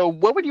 Yeah. So,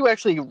 what would you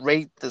actually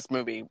rate this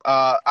movie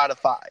out of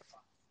 5?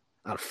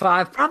 Out of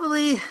 5?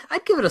 Probably,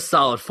 I'd give it a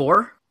solid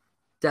 4.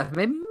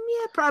 Definitely.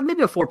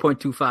 Maybe a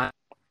 4.25.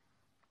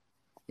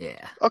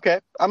 Yeah.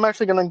 Okay. I'm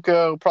actually going to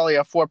go probably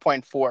a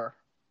 4.4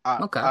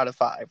 out of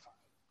 5.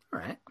 All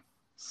right.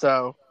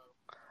 So,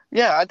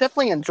 yeah, I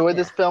definitely enjoyed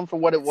this film for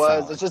what it was.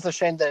 Solid. It's just a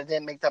shame that it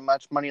didn't make that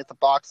much money at the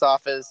box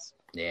office.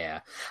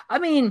 Yeah. I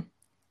mean,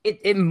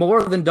 it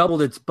more than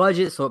doubled its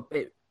budget, so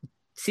it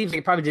seems like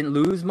it probably didn't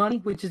lose money,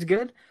 which is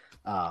good.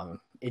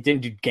 It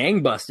didn't do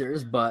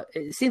gangbusters, but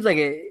it seems like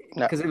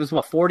because it was,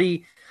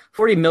 40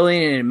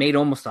 million and it made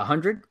almost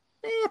 100.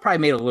 It probably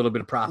made a little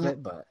bit of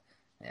profit, but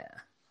yeah.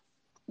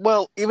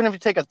 Well, even if you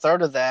take a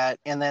third of that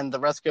and then the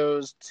rest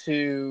goes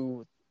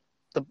to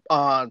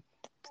the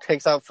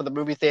takes out for the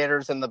movie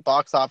theaters and the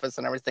box office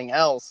and everything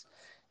else,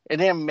 it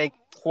didn't make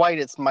quite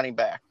its money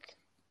back.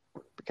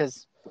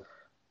 Because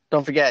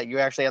don't forget, you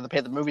actually have to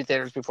pay the movie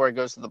theaters before it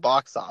goes to the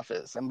box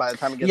office, and by the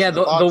time it gets to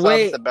the box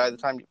office, by the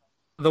time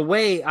the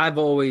way I've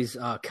always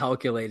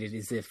calculated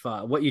is if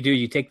what you do,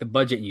 you take the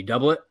budget and you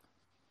double it,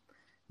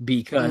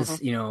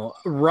 because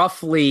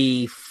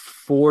roughly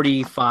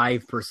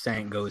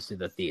 45% goes to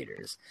the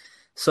theaters.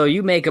 So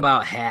you make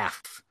about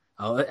half,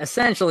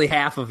 essentially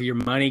half of your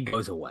money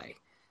goes away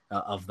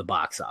of the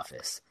box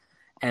office.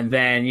 And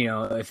then,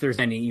 if there's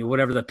any,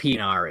 whatever the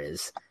P&R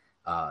is,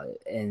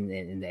 and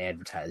the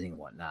advertising and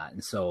whatnot.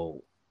 And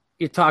so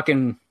you're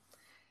talking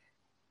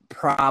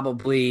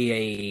probably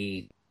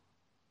a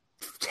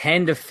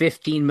 10 to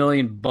 15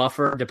 million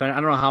buffer, depending.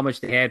 I don't know how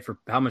much they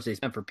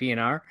spent for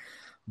P&R.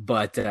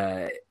 But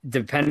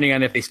depending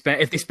on if they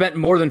spent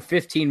more than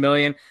 15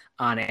 million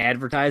on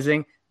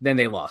advertising, then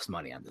they lost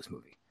money on this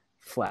movie,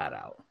 flat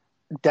out.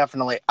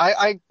 Definitely.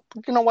 I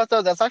you know what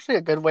though? That's actually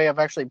a good way of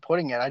actually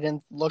putting it. I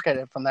didn't look at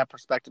it from that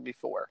perspective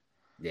before.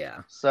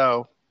 Yeah.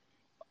 So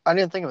I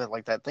didn't think of it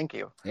like that. Thank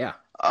you. Yeah.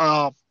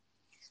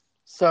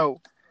 So,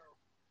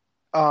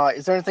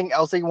 is there anything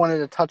else that you wanted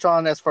to touch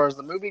on as far as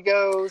the movie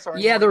goes? Or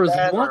yeah, there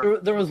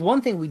was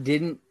one thing we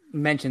didn't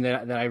mention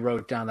that I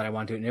wrote down that I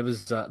wanted to, and it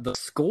was the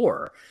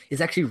score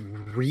is actually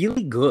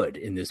really good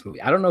in this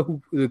movie. I don't know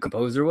who the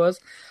composer was,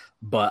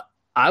 but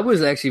I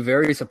was actually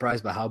very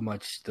surprised by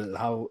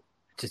how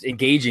just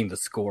engaging the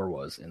score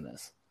was in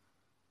this.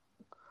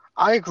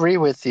 I agree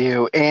with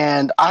you,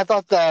 and I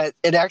thought that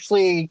it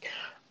actually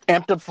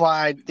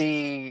amplified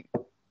the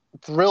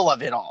thrill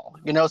of it all.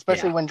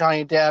 Especially when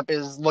Johnny Depp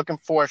is looking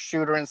for a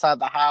shooter inside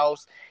the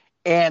house,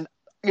 and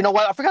you know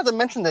what? I forgot to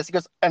mention this. He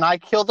goes, "And I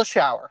killed the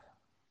shower."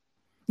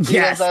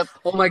 Yes.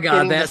 Oh my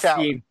God, that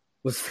scene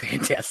was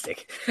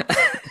fantastic.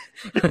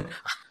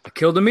 I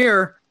killed the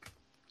mirror,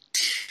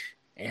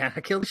 and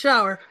I killed the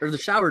shower or the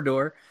shower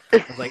door.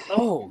 I was like,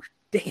 oh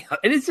damn!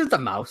 And it's just a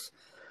mouse,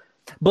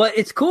 but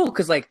it's cool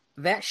because like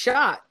that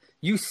shot,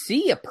 you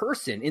see a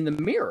person in the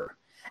mirror,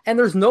 and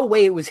there's no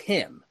way it was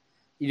him.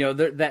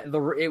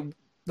 The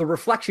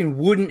reflection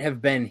wouldn't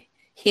have been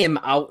him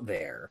out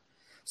there,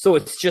 so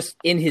it's just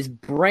in his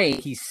brain.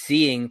 He's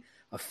seeing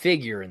a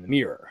figure in the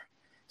mirror.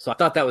 So I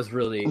thought that was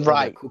really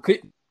right. Cool.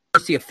 Couldn't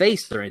see a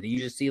face or anything. You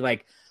just see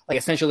like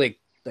essentially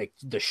like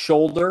the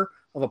shoulder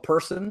of a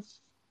person.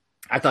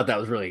 I thought that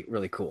was really,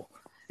 really cool.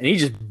 And he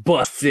just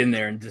busts in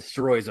there and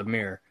destroys a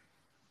mirror.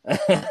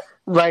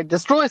 Right,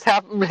 destroys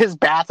half of his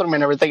bathroom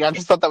and everything. I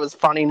just thought that was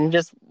funny, and he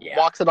just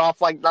walks it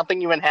off like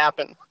nothing even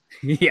happened.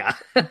 Yeah.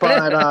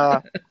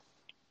 But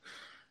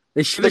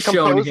they should have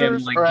shown him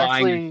composers like are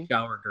buying actually- a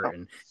shower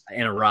curtain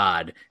and a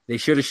rod. They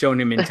should have shown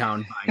him in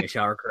town buying a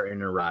shower curtain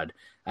and a rod.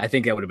 I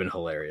think that would have been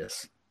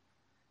hilarious.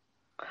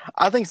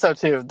 I think so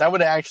too. That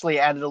would have actually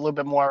added a little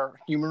bit more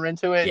humor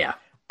into it. Yeah.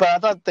 But I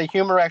thought the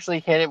humor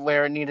actually hit it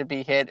where it needed to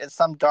be hit. It's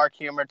some dark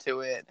humor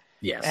to it.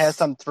 Yes. It has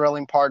some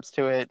thrilling parts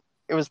to it.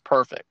 It was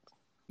perfect.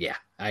 Yeah,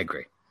 I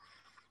agree.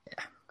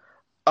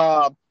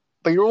 But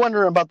you were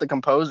wondering about the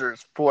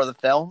composers for the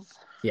film.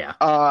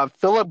 Yeah.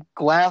 Philip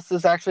Glass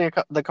is actually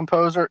the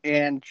composer,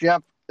 and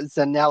Jeff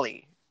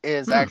Zanelli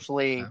is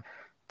actually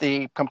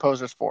the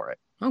composers for it.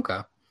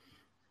 Okay.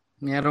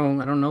 Yeah, I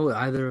don't know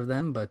either of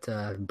them, but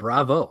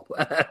bravo.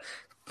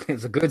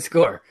 It's a good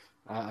score.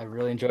 I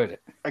really enjoyed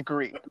it.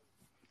 Agreed.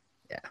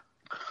 Yeah.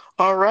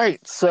 All right.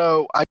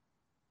 So I.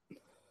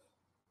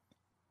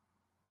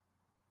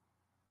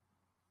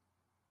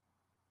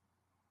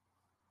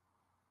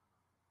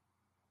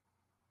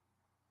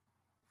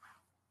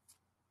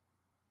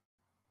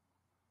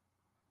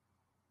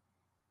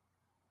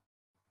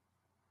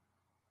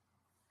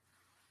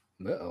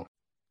 Uh-oh.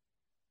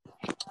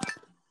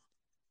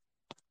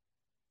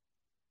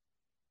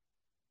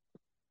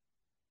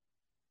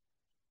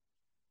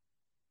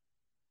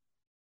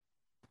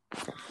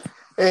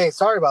 Hey,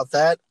 sorry about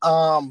that.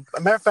 A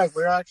matter of fact,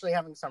 we're actually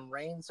having some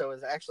rain, so it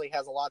actually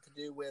has a lot to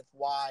do with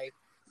why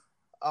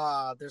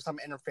there's some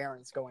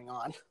interference going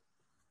on.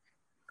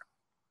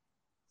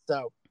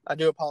 So I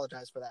do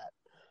apologize for that.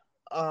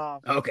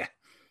 Okay.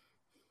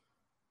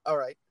 All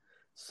right.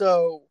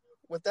 So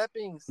with that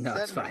being No,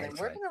 said, it's fine, man, it's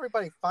where fine. can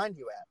everybody find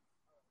you at?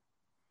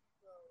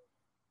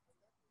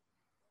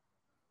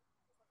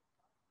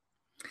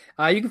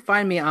 You can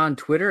find me on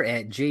Twitter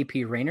at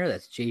JP Raynor.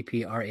 That's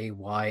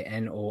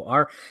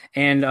JPRAYNOR.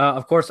 And,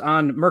 of course,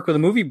 on Merc with a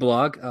Movie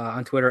Blog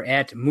on Twitter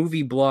at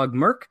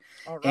MovieBlogMerc.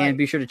 All right. And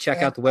be sure to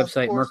check out the And, of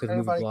website, course,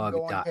 everybody can go ahead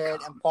and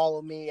mercwithmovieblog.com.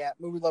 follow me at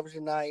Movie Lovers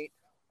Unite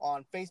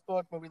on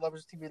Facebook, Movie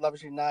Lovers TV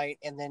Lovers Unite,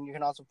 and then you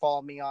can also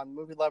follow me on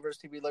Movie Lovers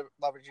TV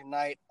Lovers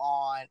Unite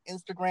on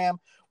Instagram.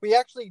 We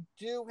actually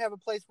do have a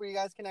place where you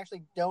guys can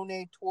actually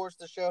donate towards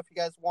the show if you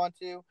guys want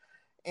to,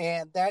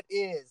 and that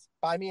is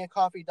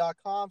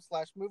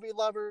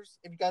buymeacoffee.com/movielovers.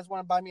 If you guys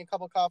want to buy me a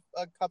couple cups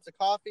of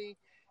coffee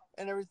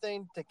and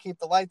everything to keep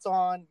the lights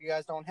on, you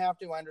guys don't have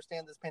to. I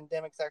understand this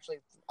pandemic's actually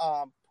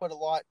put a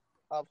lot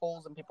of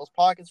holes in people's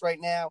pockets right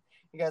now.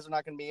 You guys are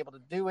not going to be able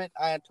to do it.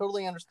 I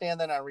totally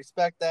understand that. And I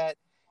respect that.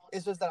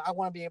 It's just that I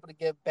want to be able to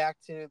give back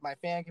to my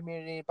fan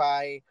community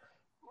by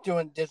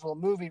doing digital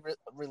movie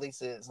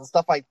releases and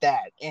stuff like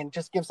that, and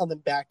just give something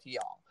back to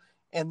y'all.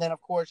 And then,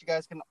 of course, you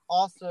guys can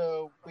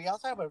we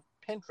also have a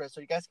Pinterest, so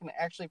you guys can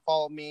actually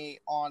follow me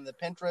on the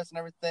Pinterest and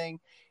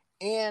everything.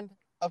 And,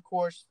 of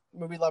course,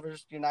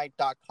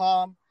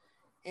 movieloversunite.com.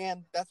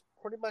 And that's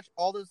pretty much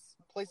all those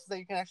places that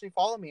you can actually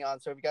follow me on.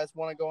 So if you guys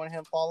want to go ahead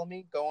and follow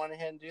me, go on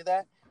ahead and do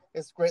that.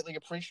 It's greatly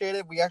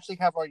appreciated. We actually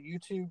have our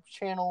YouTube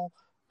channel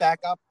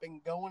back up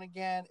and going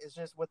again. It's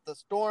just with the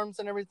storms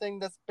and everything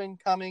that's been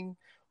coming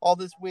all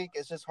this week,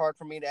 it's just hard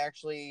for me to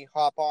actually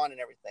hop on and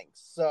everything.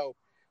 So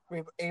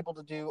we're able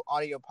to do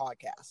audio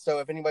podcasts. So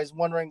if anybody's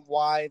wondering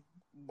why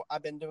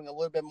I've been doing a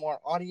little bit more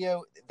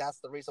audio, that's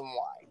the reason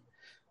why.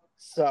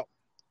 So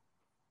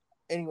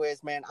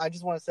anyways, man, I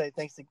just want to say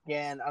thanks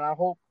again, and I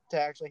hope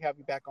to actually have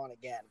you back on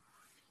again.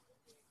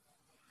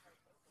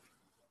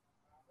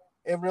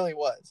 It really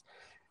was.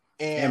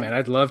 And Yeah, man,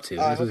 I'd love to.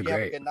 This was hope you have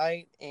a great. good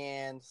night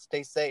and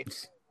stay safe.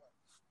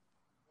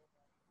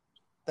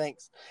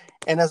 Thanks.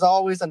 And as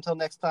always, until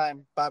next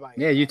time, bye-bye.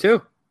 Yeah, you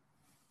too.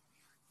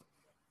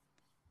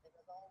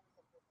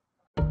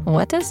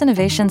 What does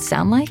innovation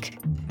sound like?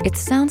 It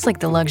sounds like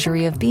the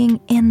luxury of being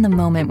in the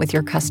moment with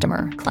your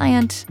customer,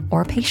 client,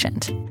 or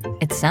patient.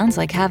 It sounds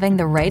like having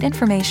the right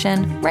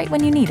information right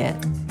when you need it.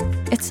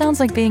 It sounds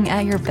like being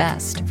at your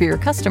best for your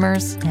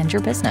customers and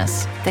your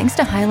business. Thanks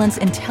to Hyland's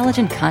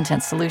intelligent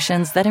content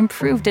solutions that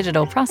improve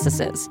digital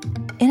processes,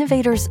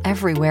 innovators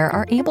everywhere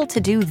are able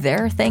to do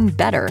their thing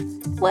better,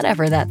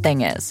 whatever that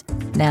thing is.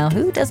 Now,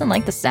 who doesn't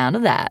like the sound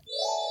of that?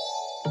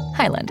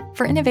 Hyland,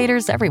 for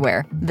innovators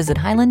everywhere. Visit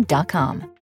hyland.com.